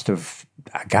doing must have,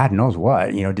 God knows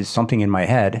what, did something in my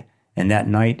head. And that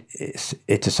night,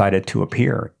 it decided to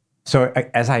appear. So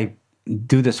as I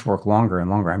do this work longer and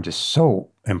longer, I'm just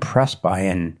so impressed by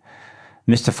and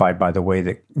mystified by the way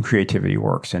that creativity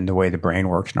works and the way the brain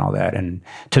works and all that. And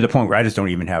to the point where I just don't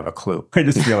even have a clue. I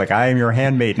just feel like I am your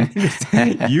handmaiden.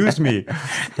 Use me.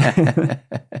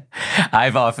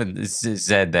 I've often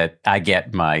said that I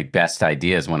get my best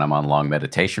ideas when I'm on long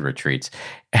meditation retreats.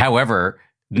 However,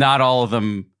 not all of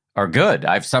them are good.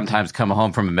 I've sometimes come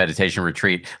home from a meditation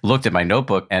retreat, looked at my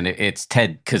notebook, and it's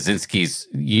Ted Kaczynski's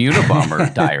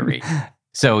Unabomber diary.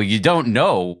 So you don't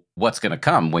know what's going to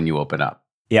come when you open up.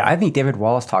 Yeah, I think David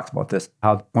Wallace talks about this,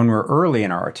 how when we're early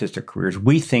in our artistic careers,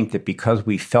 we think that because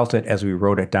we felt it as we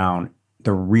wrote it down,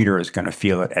 the reader is going to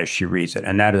feel it as she reads it.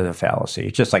 And that is a fallacy.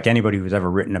 It's just like anybody who's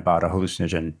ever written about a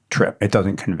hallucinogen trip. It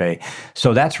doesn't convey.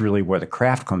 So that's really where the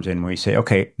craft comes in, when you say,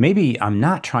 okay, maybe I'm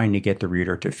not trying to get the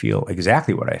reader to feel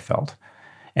exactly what I felt.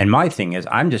 And my thing is,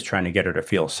 I'm just trying to get her to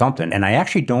feel something. And I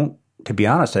actually don't, to be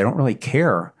honest, I don't really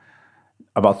care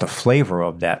about the flavor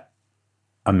of that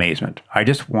amazement. I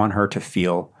just want her to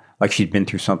feel like she'd been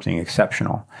through something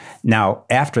exceptional. Now,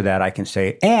 after that, I can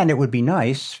say, and it would be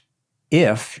nice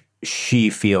if she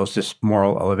feels this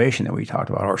moral elevation that we talked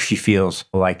about, or she feels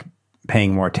like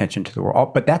paying more attention to the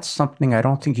world. But that's something I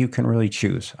don't think you can really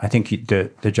choose. I think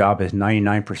the job is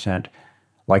 99%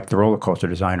 like the roller coaster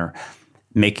designer,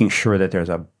 making sure that there's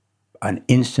an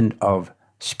instant of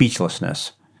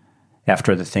speechlessness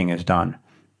after the thing is done.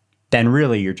 Then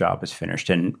really your job is finished.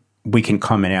 And we can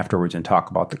come in afterwards and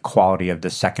talk about the quality of the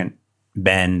second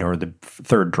bend or the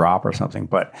third drop or something,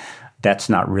 but that's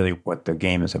not really what the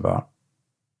game is about.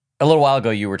 A little while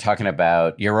ago, you were talking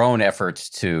about your own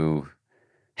efforts to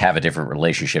have a different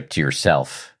relationship to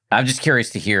yourself. I'm just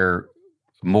curious to hear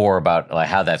more about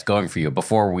how that's going for you.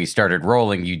 Before we started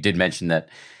rolling, you did mention that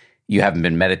you haven't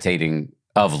been meditating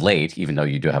of late, even though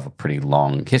you do have a pretty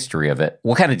long history of it.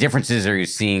 What kind of differences are you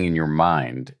seeing in your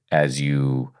mind as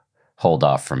you hold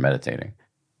off from meditating?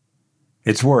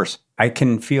 It's worse. I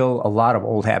can feel a lot of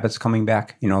old habits coming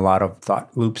back. A lot of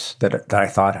thought loops that I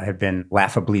thought had been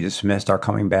laughably dismissed are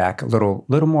coming back. A little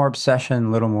more obsession, a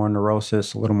little more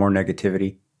neurosis, a little more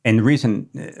negativity. And the reason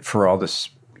for all this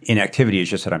inactivity is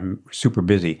just that I'm super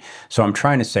busy. So I'm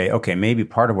trying to say, okay, maybe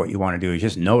part of what you want to do is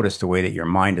just notice the way that your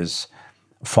mind is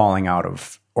falling out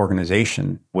of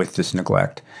organization with this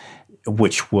neglect,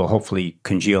 which will hopefully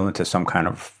congeal into some kind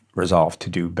of resolve to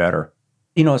do better.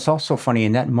 It's also funny,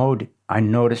 in that mode, I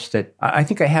noticed that I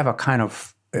think I have a kind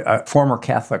of a former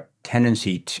Catholic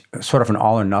tendency to sort of an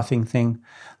all or nothing thing.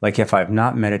 Like if I'm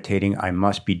not meditating, I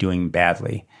must be doing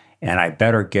badly, and I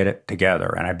better get it together,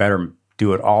 and I better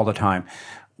do it all the time.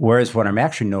 Whereas what I'm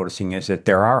actually noticing is that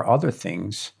there are other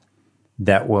things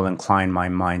that will incline my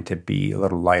mind to be a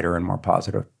little lighter and more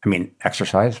positive. I mean,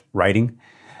 exercise, writing.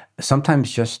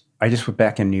 Sometimes I just went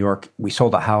back in New York. We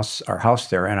sold our house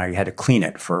there, and I had to clean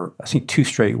it for, I think, 2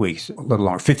 straight weeks, a little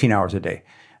longer, 15 hours a day.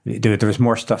 There was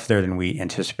more stuff there than we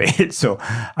anticipated. So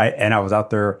I was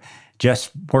out there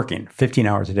just working 15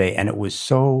 hours a day, and it was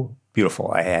so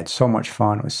beautiful. I had so much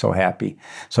fun. I was so happy.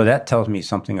 So that tells me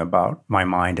something about my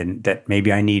mind, and that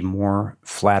maybe I need more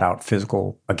flat out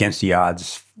physical, against the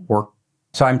odds work.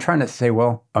 So I'm trying to say,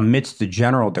 well, amidst the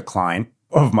general decline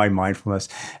of my mindfulness,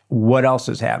 what else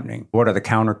is happening? What are the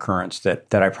countercurrents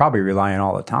that I probably rely on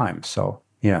all the time? So,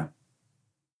 yeah.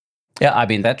 Yeah, I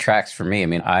mean, that tracks for me. I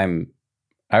mean,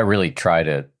 I really try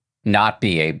to not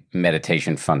be a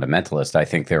meditation fundamentalist. I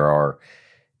think there are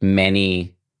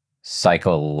many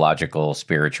psychological,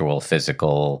 spiritual,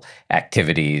 physical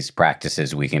activities,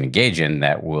 practices we can engage in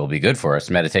that will be good for us.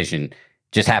 Meditation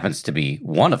just happens to be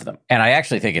one of them. And I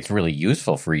actually think it's really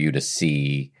useful for you to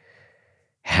see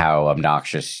how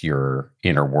obnoxious your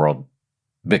inner world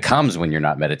becomes when you're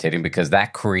not meditating, because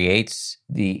that creates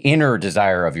the inner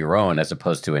desire of your own as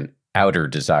opposed to an outer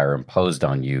desire imposed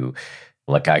on you,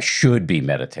 like I should be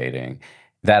meditating.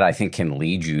 that I think can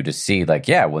lead you to see, like,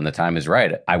 yeah, when the time is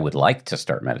right, I would like to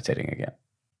start meditating again.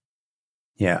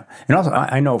 Yeah. And also,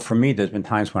 I know for me, there's been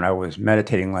times when I was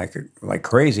meditating like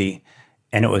crazy,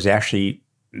 and it was actually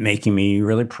making me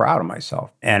really proud of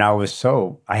myself. And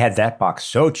I had that box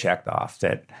so checked off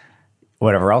that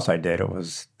whatever else I did, it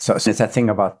was, so it's that thing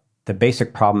about the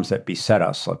basic problems that beset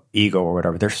us, like ego or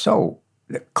whatever,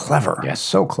 they're clever. Yeah.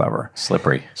 So clever.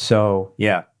 Slippery. So,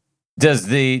 yeah. Does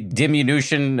the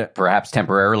diminution, perhaps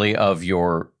temporarily, of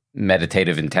your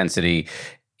meditative intensity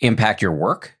impact your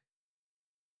work?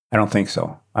 I don't think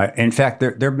so. In fact,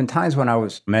 there have been times when I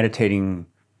was meditating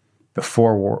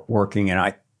before working,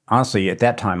 and honestly, at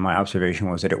that time, my observation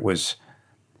was that it was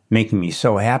making me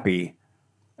so happy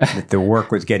that the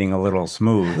work was getting a little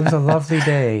smooth. It was a lovely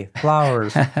day,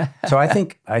 flowers. So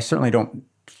I certainly don't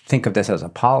think of this as a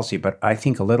policy, but I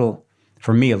think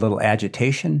for me, a little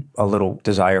agitation, a little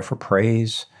desire for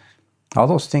praise, all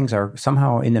those things are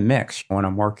somehow in the mix when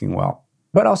I'm working well.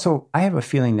 But also, I have a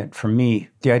feeling that for me,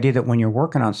 the idea that when you're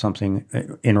working on something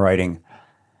in writing,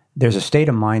 there's a state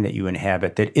of mind that you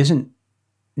inhabit that isn't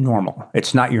normal.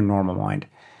 It's not your normal mind.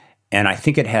 And I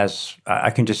think it has, I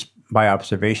can just by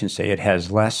observation say it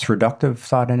has less reductive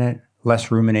thought in it,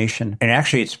 less rumination. And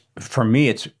actually, for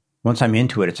me, once I'm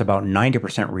into it, it's about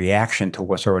 90% reaction to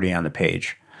what's already on the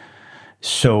page.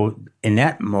 So in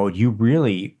that mode, you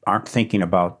really aren't thinking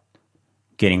about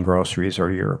getting groceries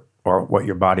or what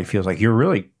your body feels like. You're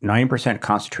really 90%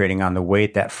 concentrating on the way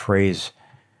that phrase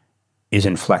is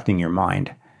inflecting your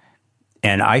mind.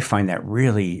 And I find that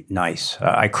really nice.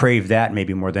 I crave that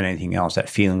maybe more than anything else, that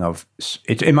feeling of,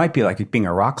 it might be like being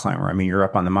a rock climber. I mean, you're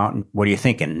up on the mountain. What are you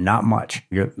thinking? Not much.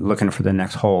 You're looking for the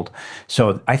next hold.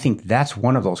 So I think that's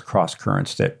one of those cross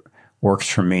currents that works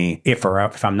for me if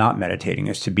I'm not meditating,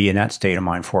 is to be in that state of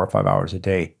mind 4 or 5 hours a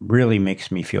day. Really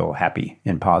makes me feel happy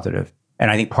and positive.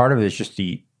 And I think part of it is just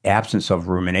the absence of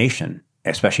rumination,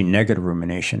 especially negative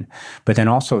rumination, but then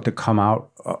also to come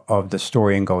out of the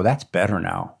story and go, that's better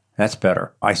now. That's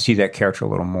better. I see that character a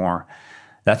little more.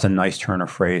 That's a nice turn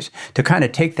of phrase. To kind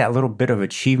of take that little bit of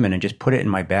achievement and just put it in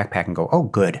my backpack and go, oh,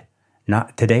 good.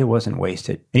 Today wasn't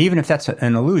wasted. And even if that's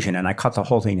an illusion and I cut the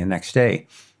whole thing the next day,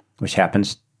 which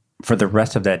happens for the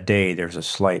rest of that day,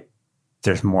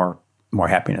 there's more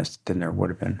happiness than there would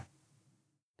have been.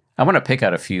 I want to pick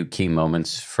out a few key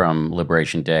moments from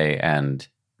Liberation Day and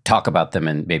talk about them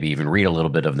and maybe even read a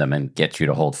little bit of them and get you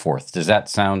to hold forth. Does that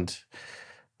sound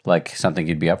like something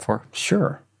you'd be up for?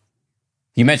 Sure.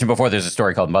 You mentioned before there's a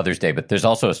story called Mother's Day, but there's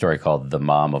also a story called The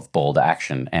Mom of Bold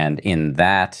Action. And in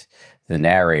that, the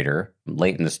narrator,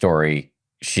 late in the story,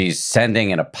 she's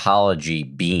sending an apology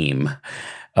beam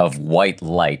of white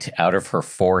light out of her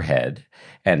forehead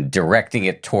and directing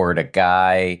it toward a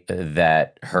guy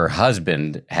that her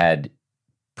husband had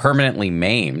permanently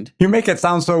maimed. You make it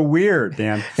sound so weird,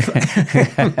 Dan.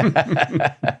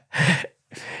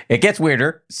 It gets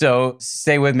weirder, so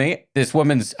stay with me. This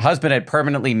woman's husband had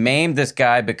permanently maimed this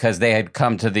guy because they had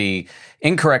come to the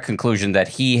incorrect conclusion that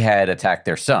he had attacked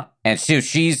their son. And so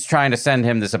she's trying to send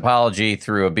him this apology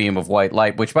through a beam of white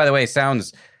light, which, by the way,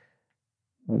 sounds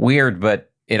weird,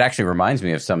 but it actually reminds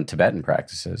me of some Tibetan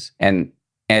practices. And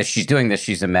as she's doing this,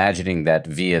 she's imagining that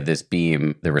via this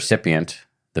beam, the recipient,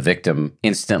 the victim,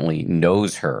 instantly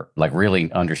knows her, like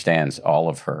really understands all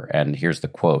of her. And here's the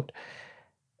quote.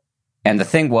 And the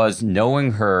thing was,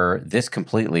 knowing her this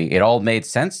completely, it all made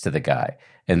sense to the guy.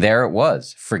 And there it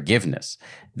was, forgiveness.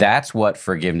 That's what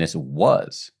forgiveness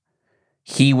was.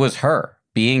 He was her.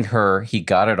 Being her, he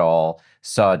got it all,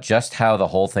 saw just how the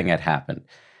whole thing had happened.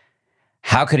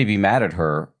 How could he be mad at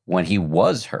her when he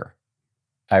was her?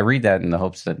 I read that in the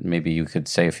hopes that maybe you could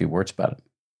say a few words about it.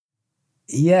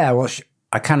 Yeah, well,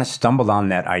 I kind of stumbled on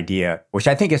that idea, which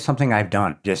I think is something I've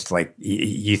done. Just like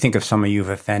you think of someone you've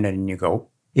offended and you go,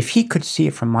 if he could see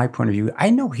it from my point of view, I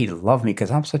know he'd love me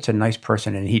because I'm such a nice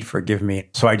person and he'd forgive me.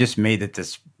 So I just made it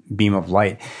this beam of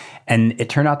light. And it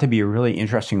turned out to be a really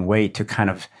interesting way to kind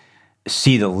of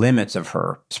see the limits of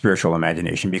her spiritual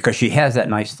imagination, because she has that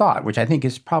nice thought, which I think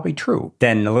is probably true.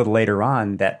 Then a little later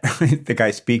on, that the guy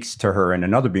speaks to her in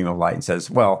another beam of light and says,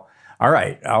 well, all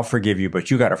right, I'll forgive you, but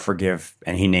you got to forgive.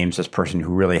 And he names this person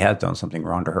who really has done something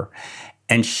wrong to her.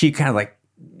 And she kind of like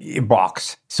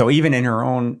balks. So even in her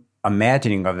own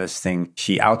imagining of this thing,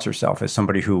 she outs herself as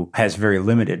somebody who has very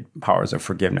limited powers of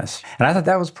forgiveness. And I thought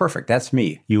that was perfect. That's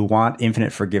me. You want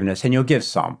infinite forgiveness and you'll give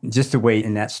some. Just the way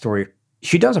in that story,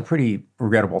 she does a pretty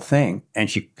regrettable thing, and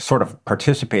she sort of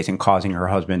participates in causing her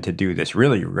husband to do this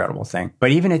really regrettable thing. But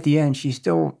even at the end, she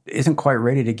still isn't quite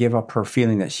ready to give up her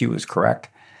feeling that she was correct.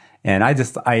 And I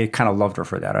kind of loved her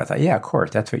for that. I thought, yeah, of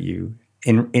course, that's what you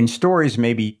In stories,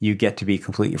 maybe you get to be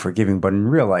completely forgiving, but in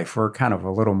real life, we're kind of a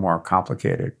little more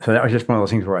complicated. So that was just one of those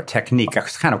things where a technique,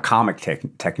 it's kind of comic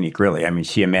technique, really. I mean,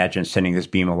 she imagines sending this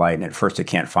beam of light, and at first it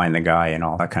can't find the guy and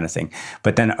all that kind of thing.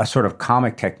 But then a sort of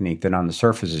comic technique that on the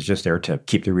surface is just there to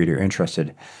keep the reader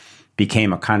interested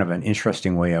became a kind of an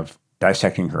interesting way of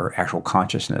dissecting her actual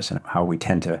consciousness and how we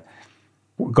tend to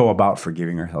go about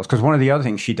forgiving ourselves. Because one of the other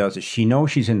things she does is she knows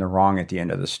she's in the wrong at the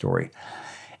end of the story.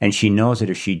 And she knows that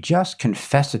if she just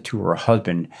confessed it to her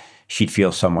husband, she'd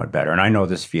feel somewhat better. And I know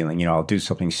this feeling, I'll do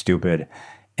something stupid.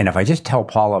 And if I just tell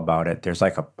Paula about it, there's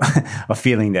like a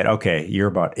feeling that, okay, you're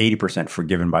about 80%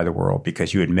 forgiven by the world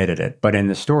because you admitted it. But in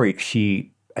the story,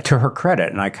 she, to her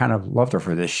credit, and I kind of loved her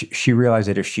for this, she realized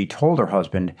that if she told her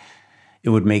husband, it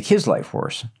would make his life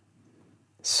worse.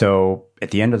 So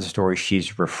at the end of the story,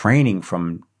 she's refraining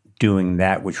from doing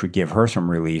that which would give her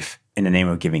some relief in the name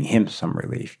of giving him some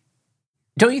relief.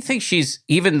 Don't you think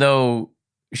even though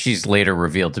she's later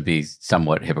revealed to be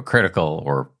somewhat hypocritical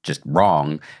or just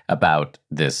wrong about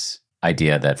this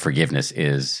idea that forgiveness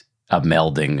is a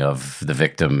melding of the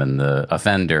victim and the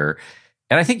offender,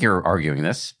 and I think you're arguing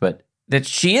this, but that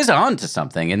she is on to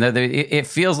something, and that it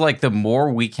feels like the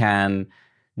more we can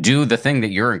do the thing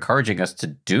that you're encouraging us to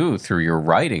do through your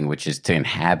writing, which is to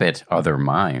inhabit other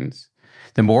minds,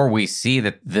 the more we see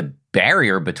that the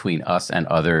barrier between us and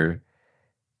other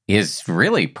is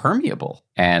really permeable.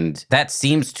 And that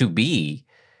seems to be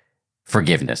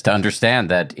forgiveness, to understand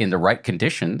that in the right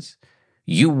conditions,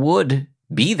 you would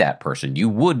be that person. You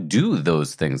would do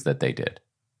those things that they did.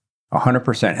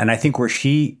 100%. And I think where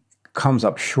she comes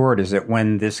up short is that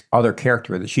when this other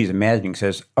character that she's imagining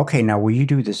says, okay, now will you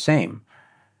do the same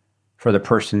for the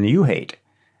person that you hate?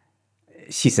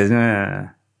 She says,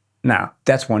 no,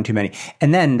 that's one too many.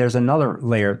 And then there's another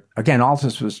layer. Again, all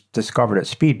this was discovered at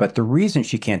speed, but the reason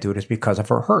she can't do it is because of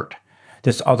her hurt.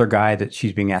 This other guy that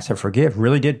she's being asked to forgive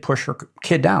really did push her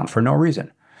kid down for no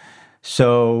reason.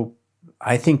 So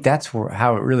I think that's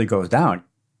how it really goes down.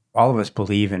 All of us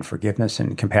believe in forgiveness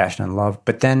and compassion and love,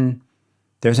 but then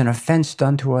there's an offense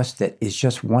done to us that is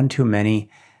just one too many,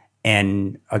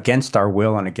 and against our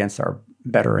will and against our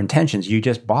better intentions, you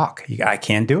just balk. I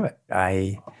can't do it.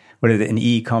 In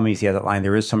E. Cummings, he has that line,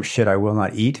 there is some shit I will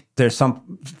not eat. There's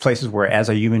some places where as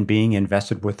a human being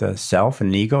invested with a self and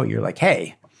an ego, you're like,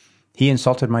 hey, he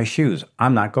insulted my shoes.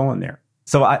 I'm not going there.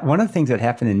 So one of the things that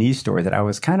happened in E's story that I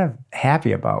was kind of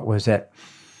happy about was that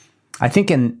I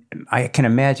think I can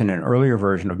imagine an earlier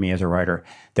version of me as a writer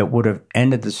that would have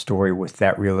ended the story with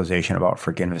that realization about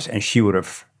forgiveness, and she would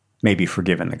have maybe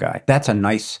forgiven the guy. That's a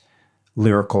nice,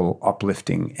 lyrical,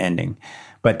 uplifting ending.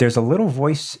 But there's a little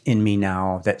voice in me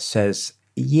now that says,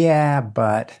 yeah,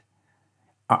 but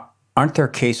aren't there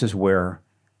cases where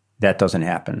that doesn't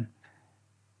happen?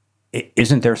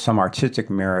 Isn't there some artistic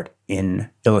merit in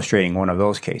illustrating one of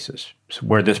those cases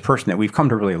where this person that we've come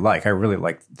to really like, I really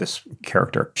like this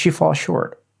character, she falls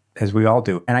short, as we all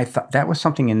do. And I thought that was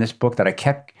something in this book that I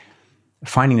kept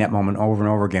finding that moment over and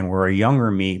over again where a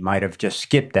younger me might have just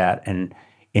skipped that and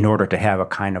in order to have a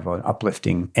kind of an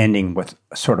uplifting ending with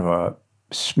sort of a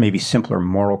maybe simpler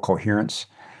moral coherence.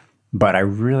 But I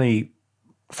really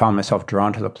found myself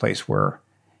drawn to the place where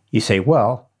you say,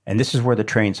 well, and this is where the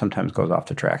train sometimes goes off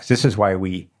the tracks. This is why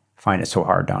we find it so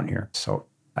hard down here. So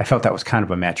I felt that was kind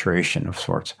of a maturation of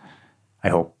sorts, I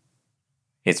hope.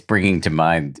 It's bringing to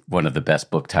mind one of the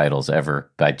best book titles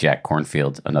ever by Jack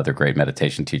Kornfield, another great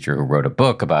meditation teacher who wrote a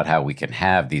book about how we can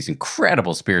have these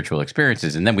incredible spiritual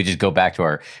experiences, and then we just go back to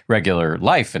our regular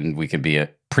life and we can be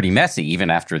pretty messy even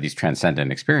after these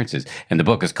transcendent experiences. And the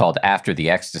book is called After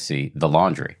the Ecstasy, The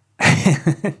Laundry.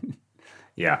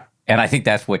 Yeah. And I think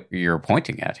that's what you're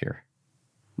pointing at here.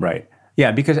 Right.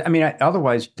 Yeah, because,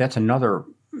 otherwise that's another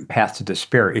path to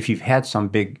despair. If you've had some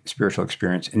big spiritual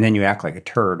experience and then you act like a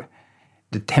turd,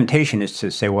 the temptation is to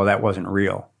say, well, that wasn't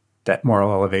real. That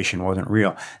moral elevation wasn't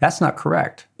real. That's not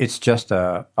correct. It's just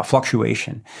a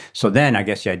fluctuation. So then I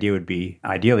guess the idea would be,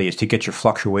 ideally, is to get your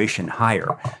fluctuation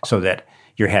higher so that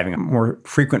you're having a more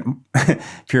frequent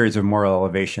periods of moral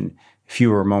elevation,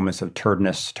 fewer moments of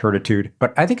turgitude.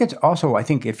 But I think it's also,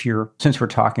 since we're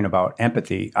talking about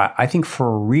empathy, I think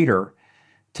for a reader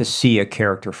to see a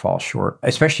character fall short,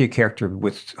 especially a character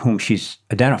with whom she's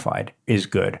identified, is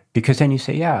good. Because then you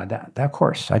say, yeah, that of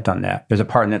course, I've done that. There's a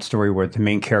part in that story where the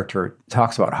main character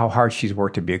talks about how hard she's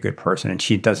worked to be a good person, and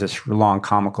she does this long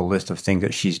comical list of things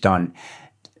that she's done,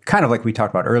 kind of like we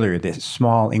talked about earlier, this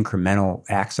small incremental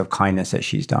acts of kindness that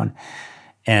she's done.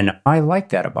 And I like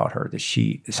that about her, that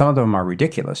some of them are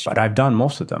ridiculous, but I've done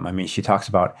most of them. She talks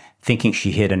about thinking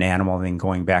she hid an animal and then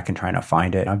going back and trying to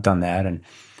find it. I've done that. And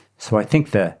so I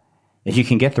think If you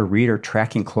can get the reader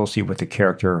tracking closely with the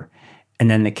character and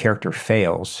then the character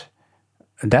fails,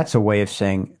 that's a way of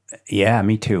saying, yeah,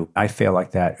 me too. I fail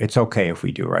like that. It's okay if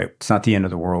we do, right? It's not the end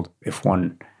of the world if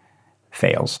one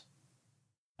fails.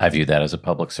 I view that as a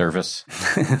public service.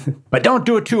 But don't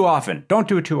do it too often. Don't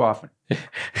do it too often.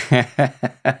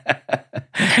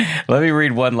 Let me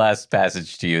read one last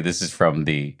passage to you. This is on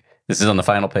the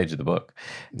final page of the book,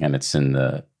 and it's in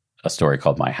a story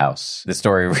called My House. This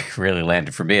story really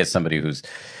landed for me as somebody who's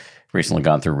recently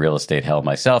gone through real estate hell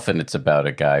myself, and it's about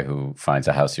a guy who finds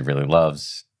a house he really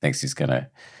loves, thinks he's going to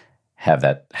have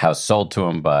that house sold to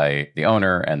him by the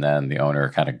owner, and then the owner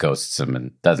kind of ghosts him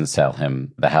and doesn't sell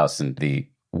him the house, and the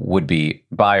would-be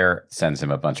buyer sends him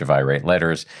a bunch of irate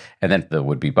letters, and then the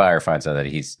would-be buyer finds out that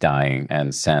he's dying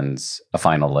and sends a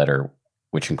final letter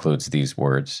which includes these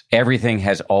words: "Everything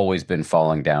has always been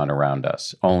falling down around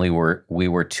us, only we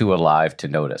were too alive to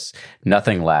notice.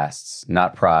 Nothing lasts,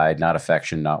 not pride, not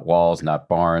affection, not walls, not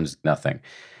barns, nothing.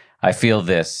 I feel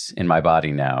this in my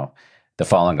body now, the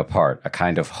falling apart, a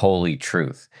kind of holy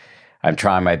truth. I'm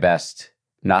trying my best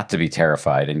not to be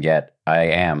terrified, and yet I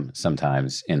am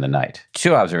sometimes in the night."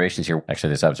 Two observations here.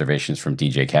 Actually, this observation is from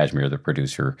DJ Kashmir, the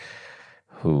producer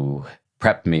who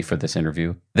prepped me for this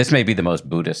interview. This may be the most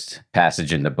Buddhist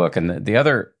passage in the book. And the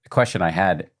other question I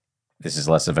had, this is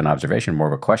less of an observation, more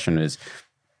of a question, is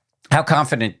how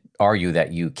confident are you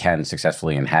that you can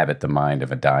successfully inhabit the mind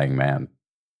of a dying man?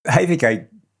 I think I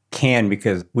can,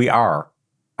 because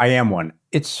I am one.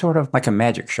 It's sort of like a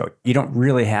magic show. You don't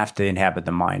really have to inhabit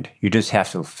the mind. You just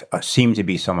have to seem to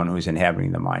be someone who's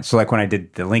inhabiting the mind. So like when I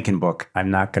did the Lincoln book,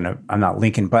 I'm not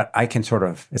Lincoln, but I can sort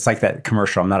of, it's like that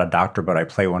commercial, I'm not a doctor, but I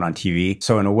play one on TV.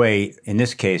 So in a way, in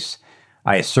this case,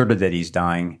 I asserted that he's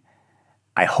dying.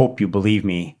 I hope you believe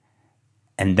me.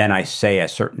 And then I say a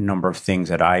certain number of things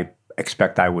that I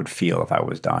expect I would feel if I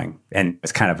was dying. And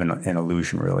it's kind of an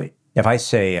illusion, really. If I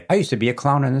say, I used to be a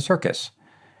clown in the circus,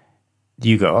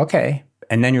 you go, okay.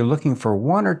 And then you're looking for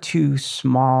one or two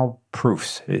small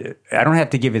proofs. I don't have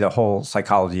to give you the whole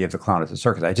psychology of the clown at the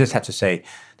circus. I just have to say,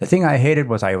 the thing I hated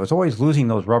was I was always losing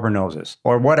those rubber noses,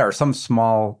 or whatever,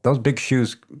 those big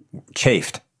shoes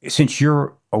chafed. Since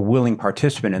you're a willing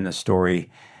participant in the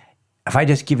story, if I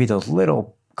just give you those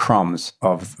little crumbs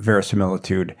of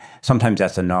verisimilitude, sometimes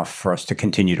that's enough for us to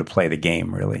continue to play the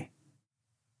game, really.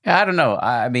 I don't know.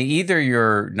 I mean, either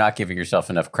you're not giving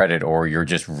yourself enough credit or you're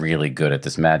just really good at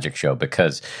this magic show,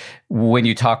 because when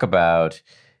you talk about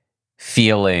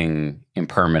feeling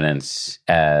impermanence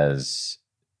as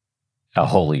a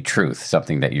holy truth,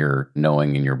 something that you're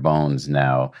knowing in your bones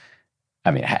now,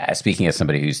 I mean, speaking as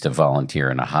somebody who used to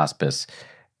volunteer in a hospice,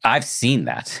 I've seen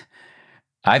that.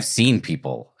 I've seen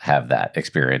people have that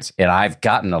experience, and I've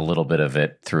gotten a little bit of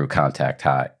it through Contact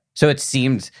High. So it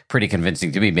seemed pretty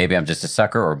convincing to me. Maybe I'm just a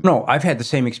sucker, or... No, I've had the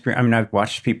same experience. I mean, I've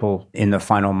watched people in the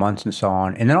final months and so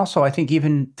on. And then also, I think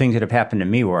even things that have happened to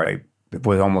me where I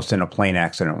was almost in a plane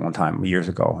accident one time years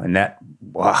ago. And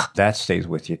that stays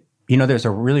with you. You know, there's a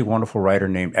really wonderful writer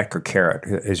named Etgar Keret,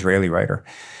 an Israeli writer.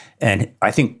 And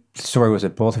I think the story was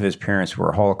that both of his parents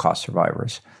were Holocaust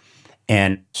survivors.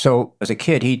 And so as a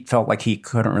kid, he felt like he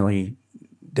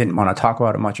didn't want to talk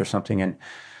about it much or something. And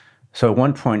so at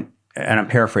one point, and I'm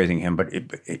paraphrasing him, but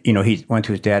he went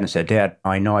to his dad and said, "Dad,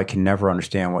 I know I can never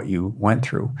understand what you went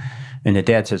through." And the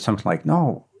dad said something like,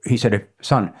 "No." He said,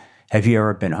 "Son, have you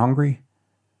ever been hungry,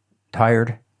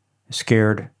 tired,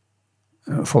 scared,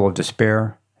 full of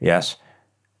despair?" "Yes."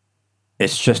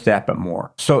 "It's just that, but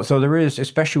more." So there is,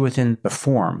 especially within the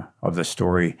form of the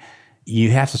story,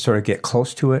 you have to sort of get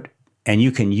close to it, and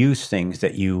you can use things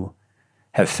that you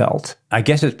have felt. I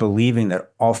guess it's believing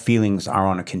that all feelings are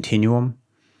on a continuum.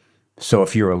 So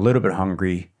if you're a little bit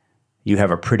hungry, you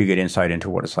have a pretty good insight into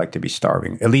what it's like to be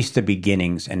starving, at least the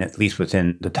beginnings and at least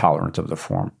within the tolerance of the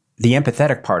form. The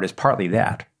empathetic part is partly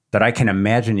that I can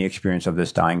imagine the experience of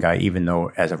this dying guy, even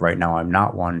though as of right now I'm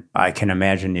not one. I can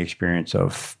imagine the experience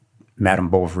of Madame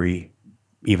Bovary,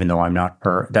 even though I'm not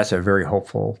her. That's a very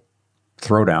hopeful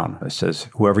throwdown that says,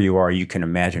 whoever you are, you can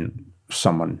imagine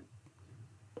someone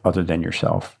other than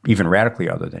yourself, even radically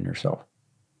other than yourself.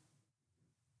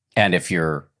 And if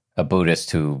you're a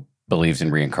Buddhist who believes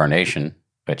in reincarnation,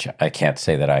 which I can't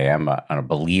say that I am. I don't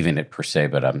believe in it per se,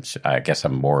 but I guess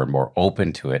I'm more and more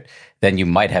open to it. Then you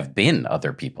might have been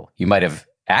other people. You might have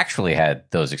actually had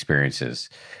those experiences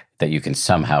that you can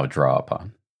somehow draw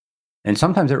upon. And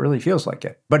sometimes it really feels like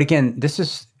it. But again,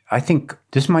 I think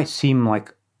this might seem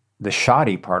like the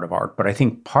shoddy part of art, but I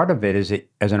think part of it is that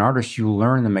as an artist, you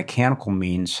learn the mechanical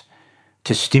means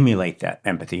to stimulate that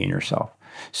empathy in yourself.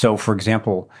 So, for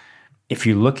example, if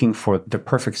you're looking for the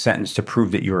perfect sentence to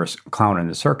prove that you're a clown in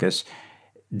the circus,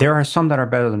 there are some that are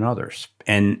better than others.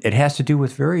 And it has to do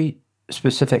with very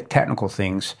specific technical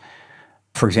things.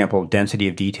 For example, density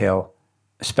of detail,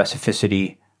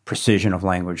 specificity, precision of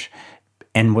language.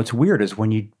 And what's weird is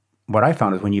what I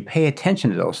found is when you pay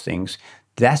attention to those things,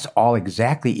 that's all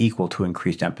exactly equal to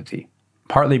increased empathy.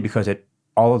 Partly because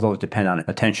all of those depend on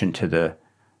attention to the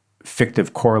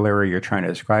fictive corollary you're trying to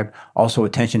describe, also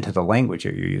attention to the language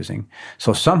that you're using.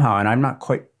 So somehow, and I'm not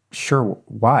quite sure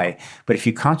why, but if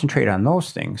you concentrate on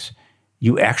those things,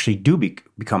 you actually do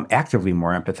become actively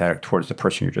more empathetic towards the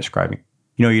person you're describing.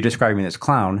 You're describing this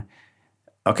clown.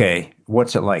 Okay,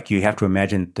 what's it like? You have to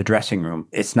imagine the dressing room.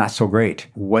 It's not so great.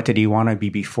 What did he want to be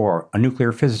before? A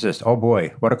nuclear physicist. Oh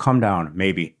boy, what a come down,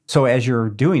 maybe. So as you're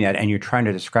doing that and you're trying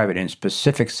to describe it in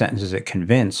specific sentences that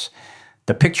convince,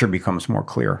 the picture becomes more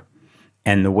clear.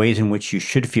 And the ways in which you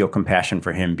should feel compassion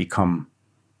for him become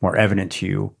more evident to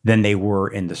you than they were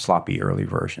in the sloppy early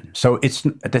version. So it's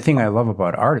the thing I love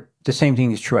about art. The same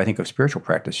thing is true, I think, of spiritual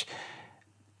practice.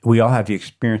 We all have the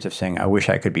experience of saying, I wish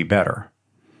I could be better.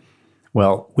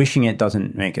 Well, wishing it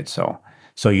doesn't make it so.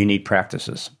 So you need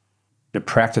practices. The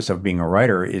practice of being a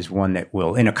writer is one that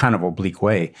will, in a kind of oblique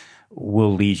way,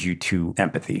 will lead you to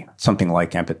empathy, something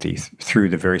like empathy through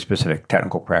the very specific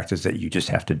technical practice that you just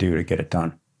have to do to get it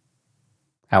done.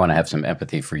 I want to have some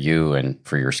empathy for you and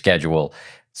for your schedule.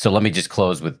 So let me just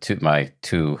close with my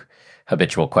two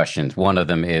habitual questions. One of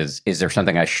them is there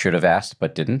something I should have asked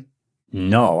but didn't?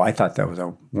 No, I thought that was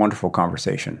a wonderful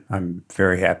conversation. I'm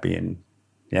very happy and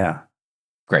yeah.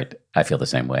 Great. I feel the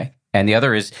same way. And the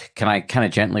other is, can I kind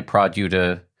of gently prod you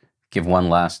to give one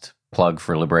last plug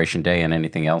for Liberation Day and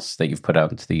anything else that you've put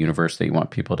out into the universe that you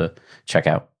want people to check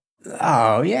out?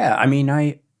 Oh, yeah. I mean,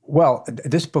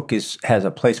 this book has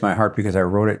a place in my heart because I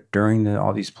wrote it during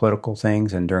all these political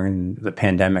things and during the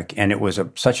pandemic. And it was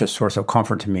such a source of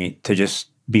comfort to me to just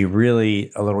be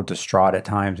really a little distraught at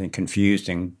times and confused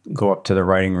and go up to the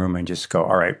writing room and just go,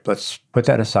 all right, let's put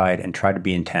that aside and try to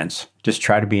be intense. Just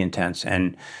try to be intense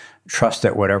and trust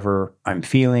that whatever I'm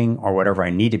feeling or whatever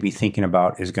I need to be thinking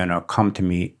about is going to come to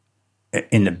me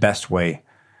in the best way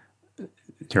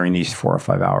during these 4 or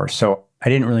 5 hours. So I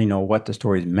didn't really know what the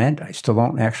stories meant. I still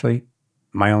don't actually.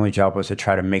 My only job was to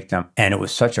try to make them. And it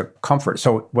was such a comfort.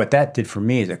 So what that did for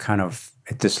me is it kind of,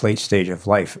 at this late stage of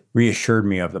life, reassured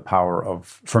me of the power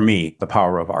of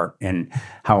art and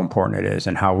how important it is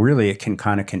and how really it can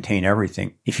kind of contain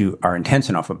everything. If you are intense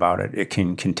enough about it, it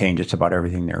can contain just about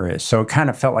everything there is. So it kind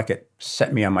of felt like it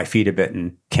set me on my feet a bit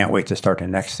and can't wait to start the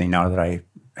next thing now that I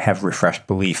have refreshed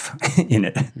belief in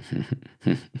it.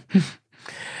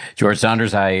 George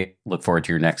Saunders, I look forward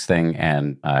to your next thing,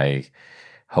 and I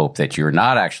hope that you're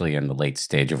not actually in the late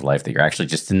stage of life, that you're actually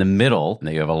just in the middle, and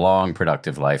that you have a long,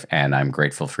 productive life, and I'm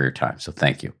grateful for your time. So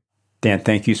thank you. Dan,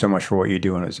 thank you so much for what you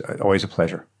do, and it's always a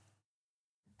pleasure.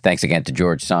 Thanks again to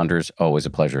George Saunders. Always a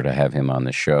pleasure to have him on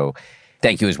the show.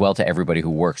 Thank you as well to everybody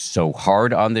who works so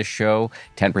hard on this show.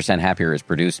 10% Happier is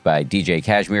produced by DJ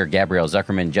Kashmir, Gabrielle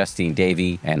Zuckerman, Justine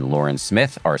Davey, and Lauren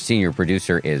Smith. Our senior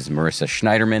producer is Marissa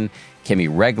Schneiderman. Kimmy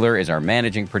Regler is our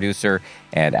managing producer,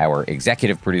 and our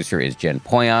executive producer is Jen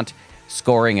Poyant.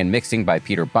 Scoring and mixing by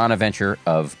Peter Bonaventure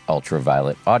of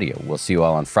Ultraviolet Audio. We'll see you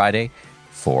all on Friday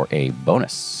for a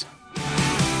bonus.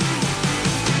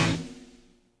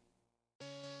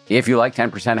 If you like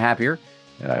 10% Happier,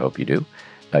 and I hope you do,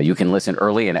 you can listen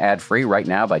early and ad-free right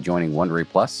now by joining Wondery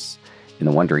Plus in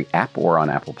the Wondery app or on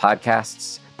Apple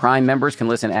Podcasts. Prime members can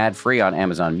listen ad-free on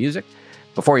Amazon Music.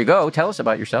 Before you go, tell us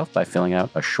about yourself by filling out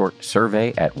a short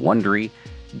survey at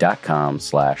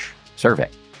Wondery.com/survey.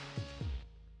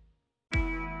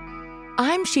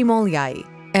 I'm Shimol Yai,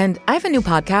 and I have a new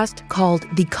podcast called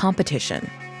The Competition.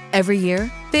 Every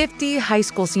year, 50 high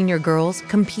school senior girls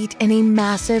compete in a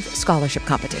massive scholarship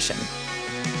competition.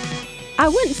 I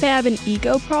wouldn't say I have an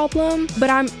ego problem, but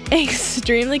I'm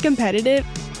extremely competitive.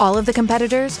 All of the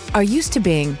competitors are used to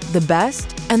being the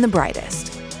best and the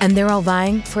brightest, and they're all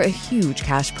vying for a huge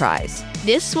cash prize.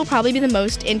 This will probably be the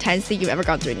most intense thing you've ever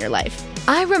gone through in your life.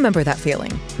 I remember that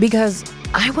feeling because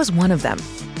I was one of them.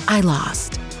 I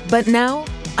lost. But now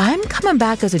I'm coming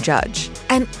back as a judge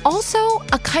and also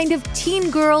a kind of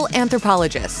teen girl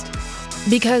anthropologist.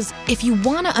 Because if you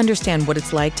want to understand what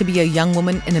it's like to be a young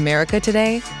woman in America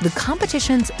today, the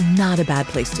competition's not a bad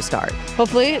place to start.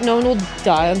 Hopefully no one will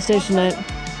die on stage tonight.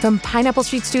 From Pineapple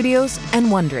Street Studios and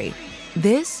Wondery,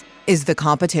 this is The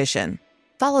Competition.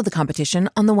 Follow The Competition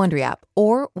on the Wondery app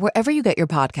or wherever you get your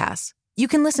podcasts. You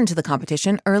can listen to The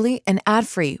Competition early and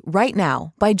ad-free right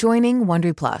now by joining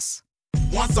Wondery Plus.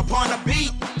 Once upon a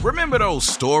beat. Remember those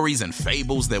stories and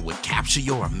fables that would capture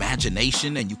your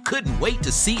imagination and you couldn't wait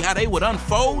to see how they would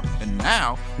unfold? And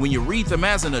now, when you read them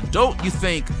as an adult, you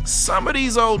think, some of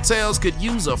these old tales could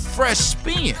use a fresh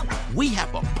spin. We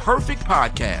have a perfect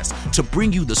podcast to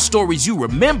bring you the stories you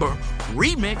remember,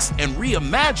 remix, and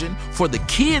reimagine for the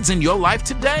kids in your life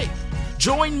today.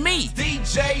 Join me,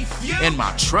 DJ Few, and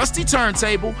my trusty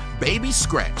turntable, Baby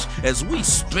Scratch, as we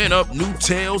spin up new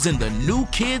tales in the New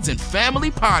Kids and Family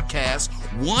podcast,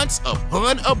 Once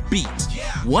Upon a Beat.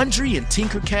 Wondery and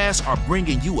Tinkercast are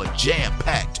bringing you a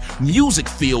jam-packed,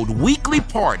 music-filled weekly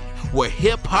party where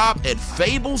hip-hop and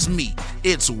fables meet.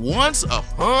 It's Once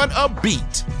Upon a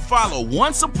Beat. Follow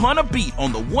Once Upon a Beat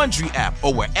on the Wondery app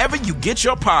or wherever you get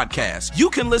your podcasts. You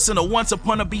can listen to Once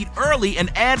Upon a Beat early and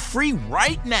ad-free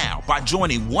right now by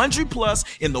joining Wondery Plus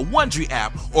in the Wondery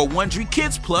app or Wondery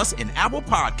Kids Plus in Apple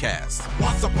Podcasts.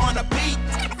 Once Upon a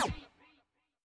Beat.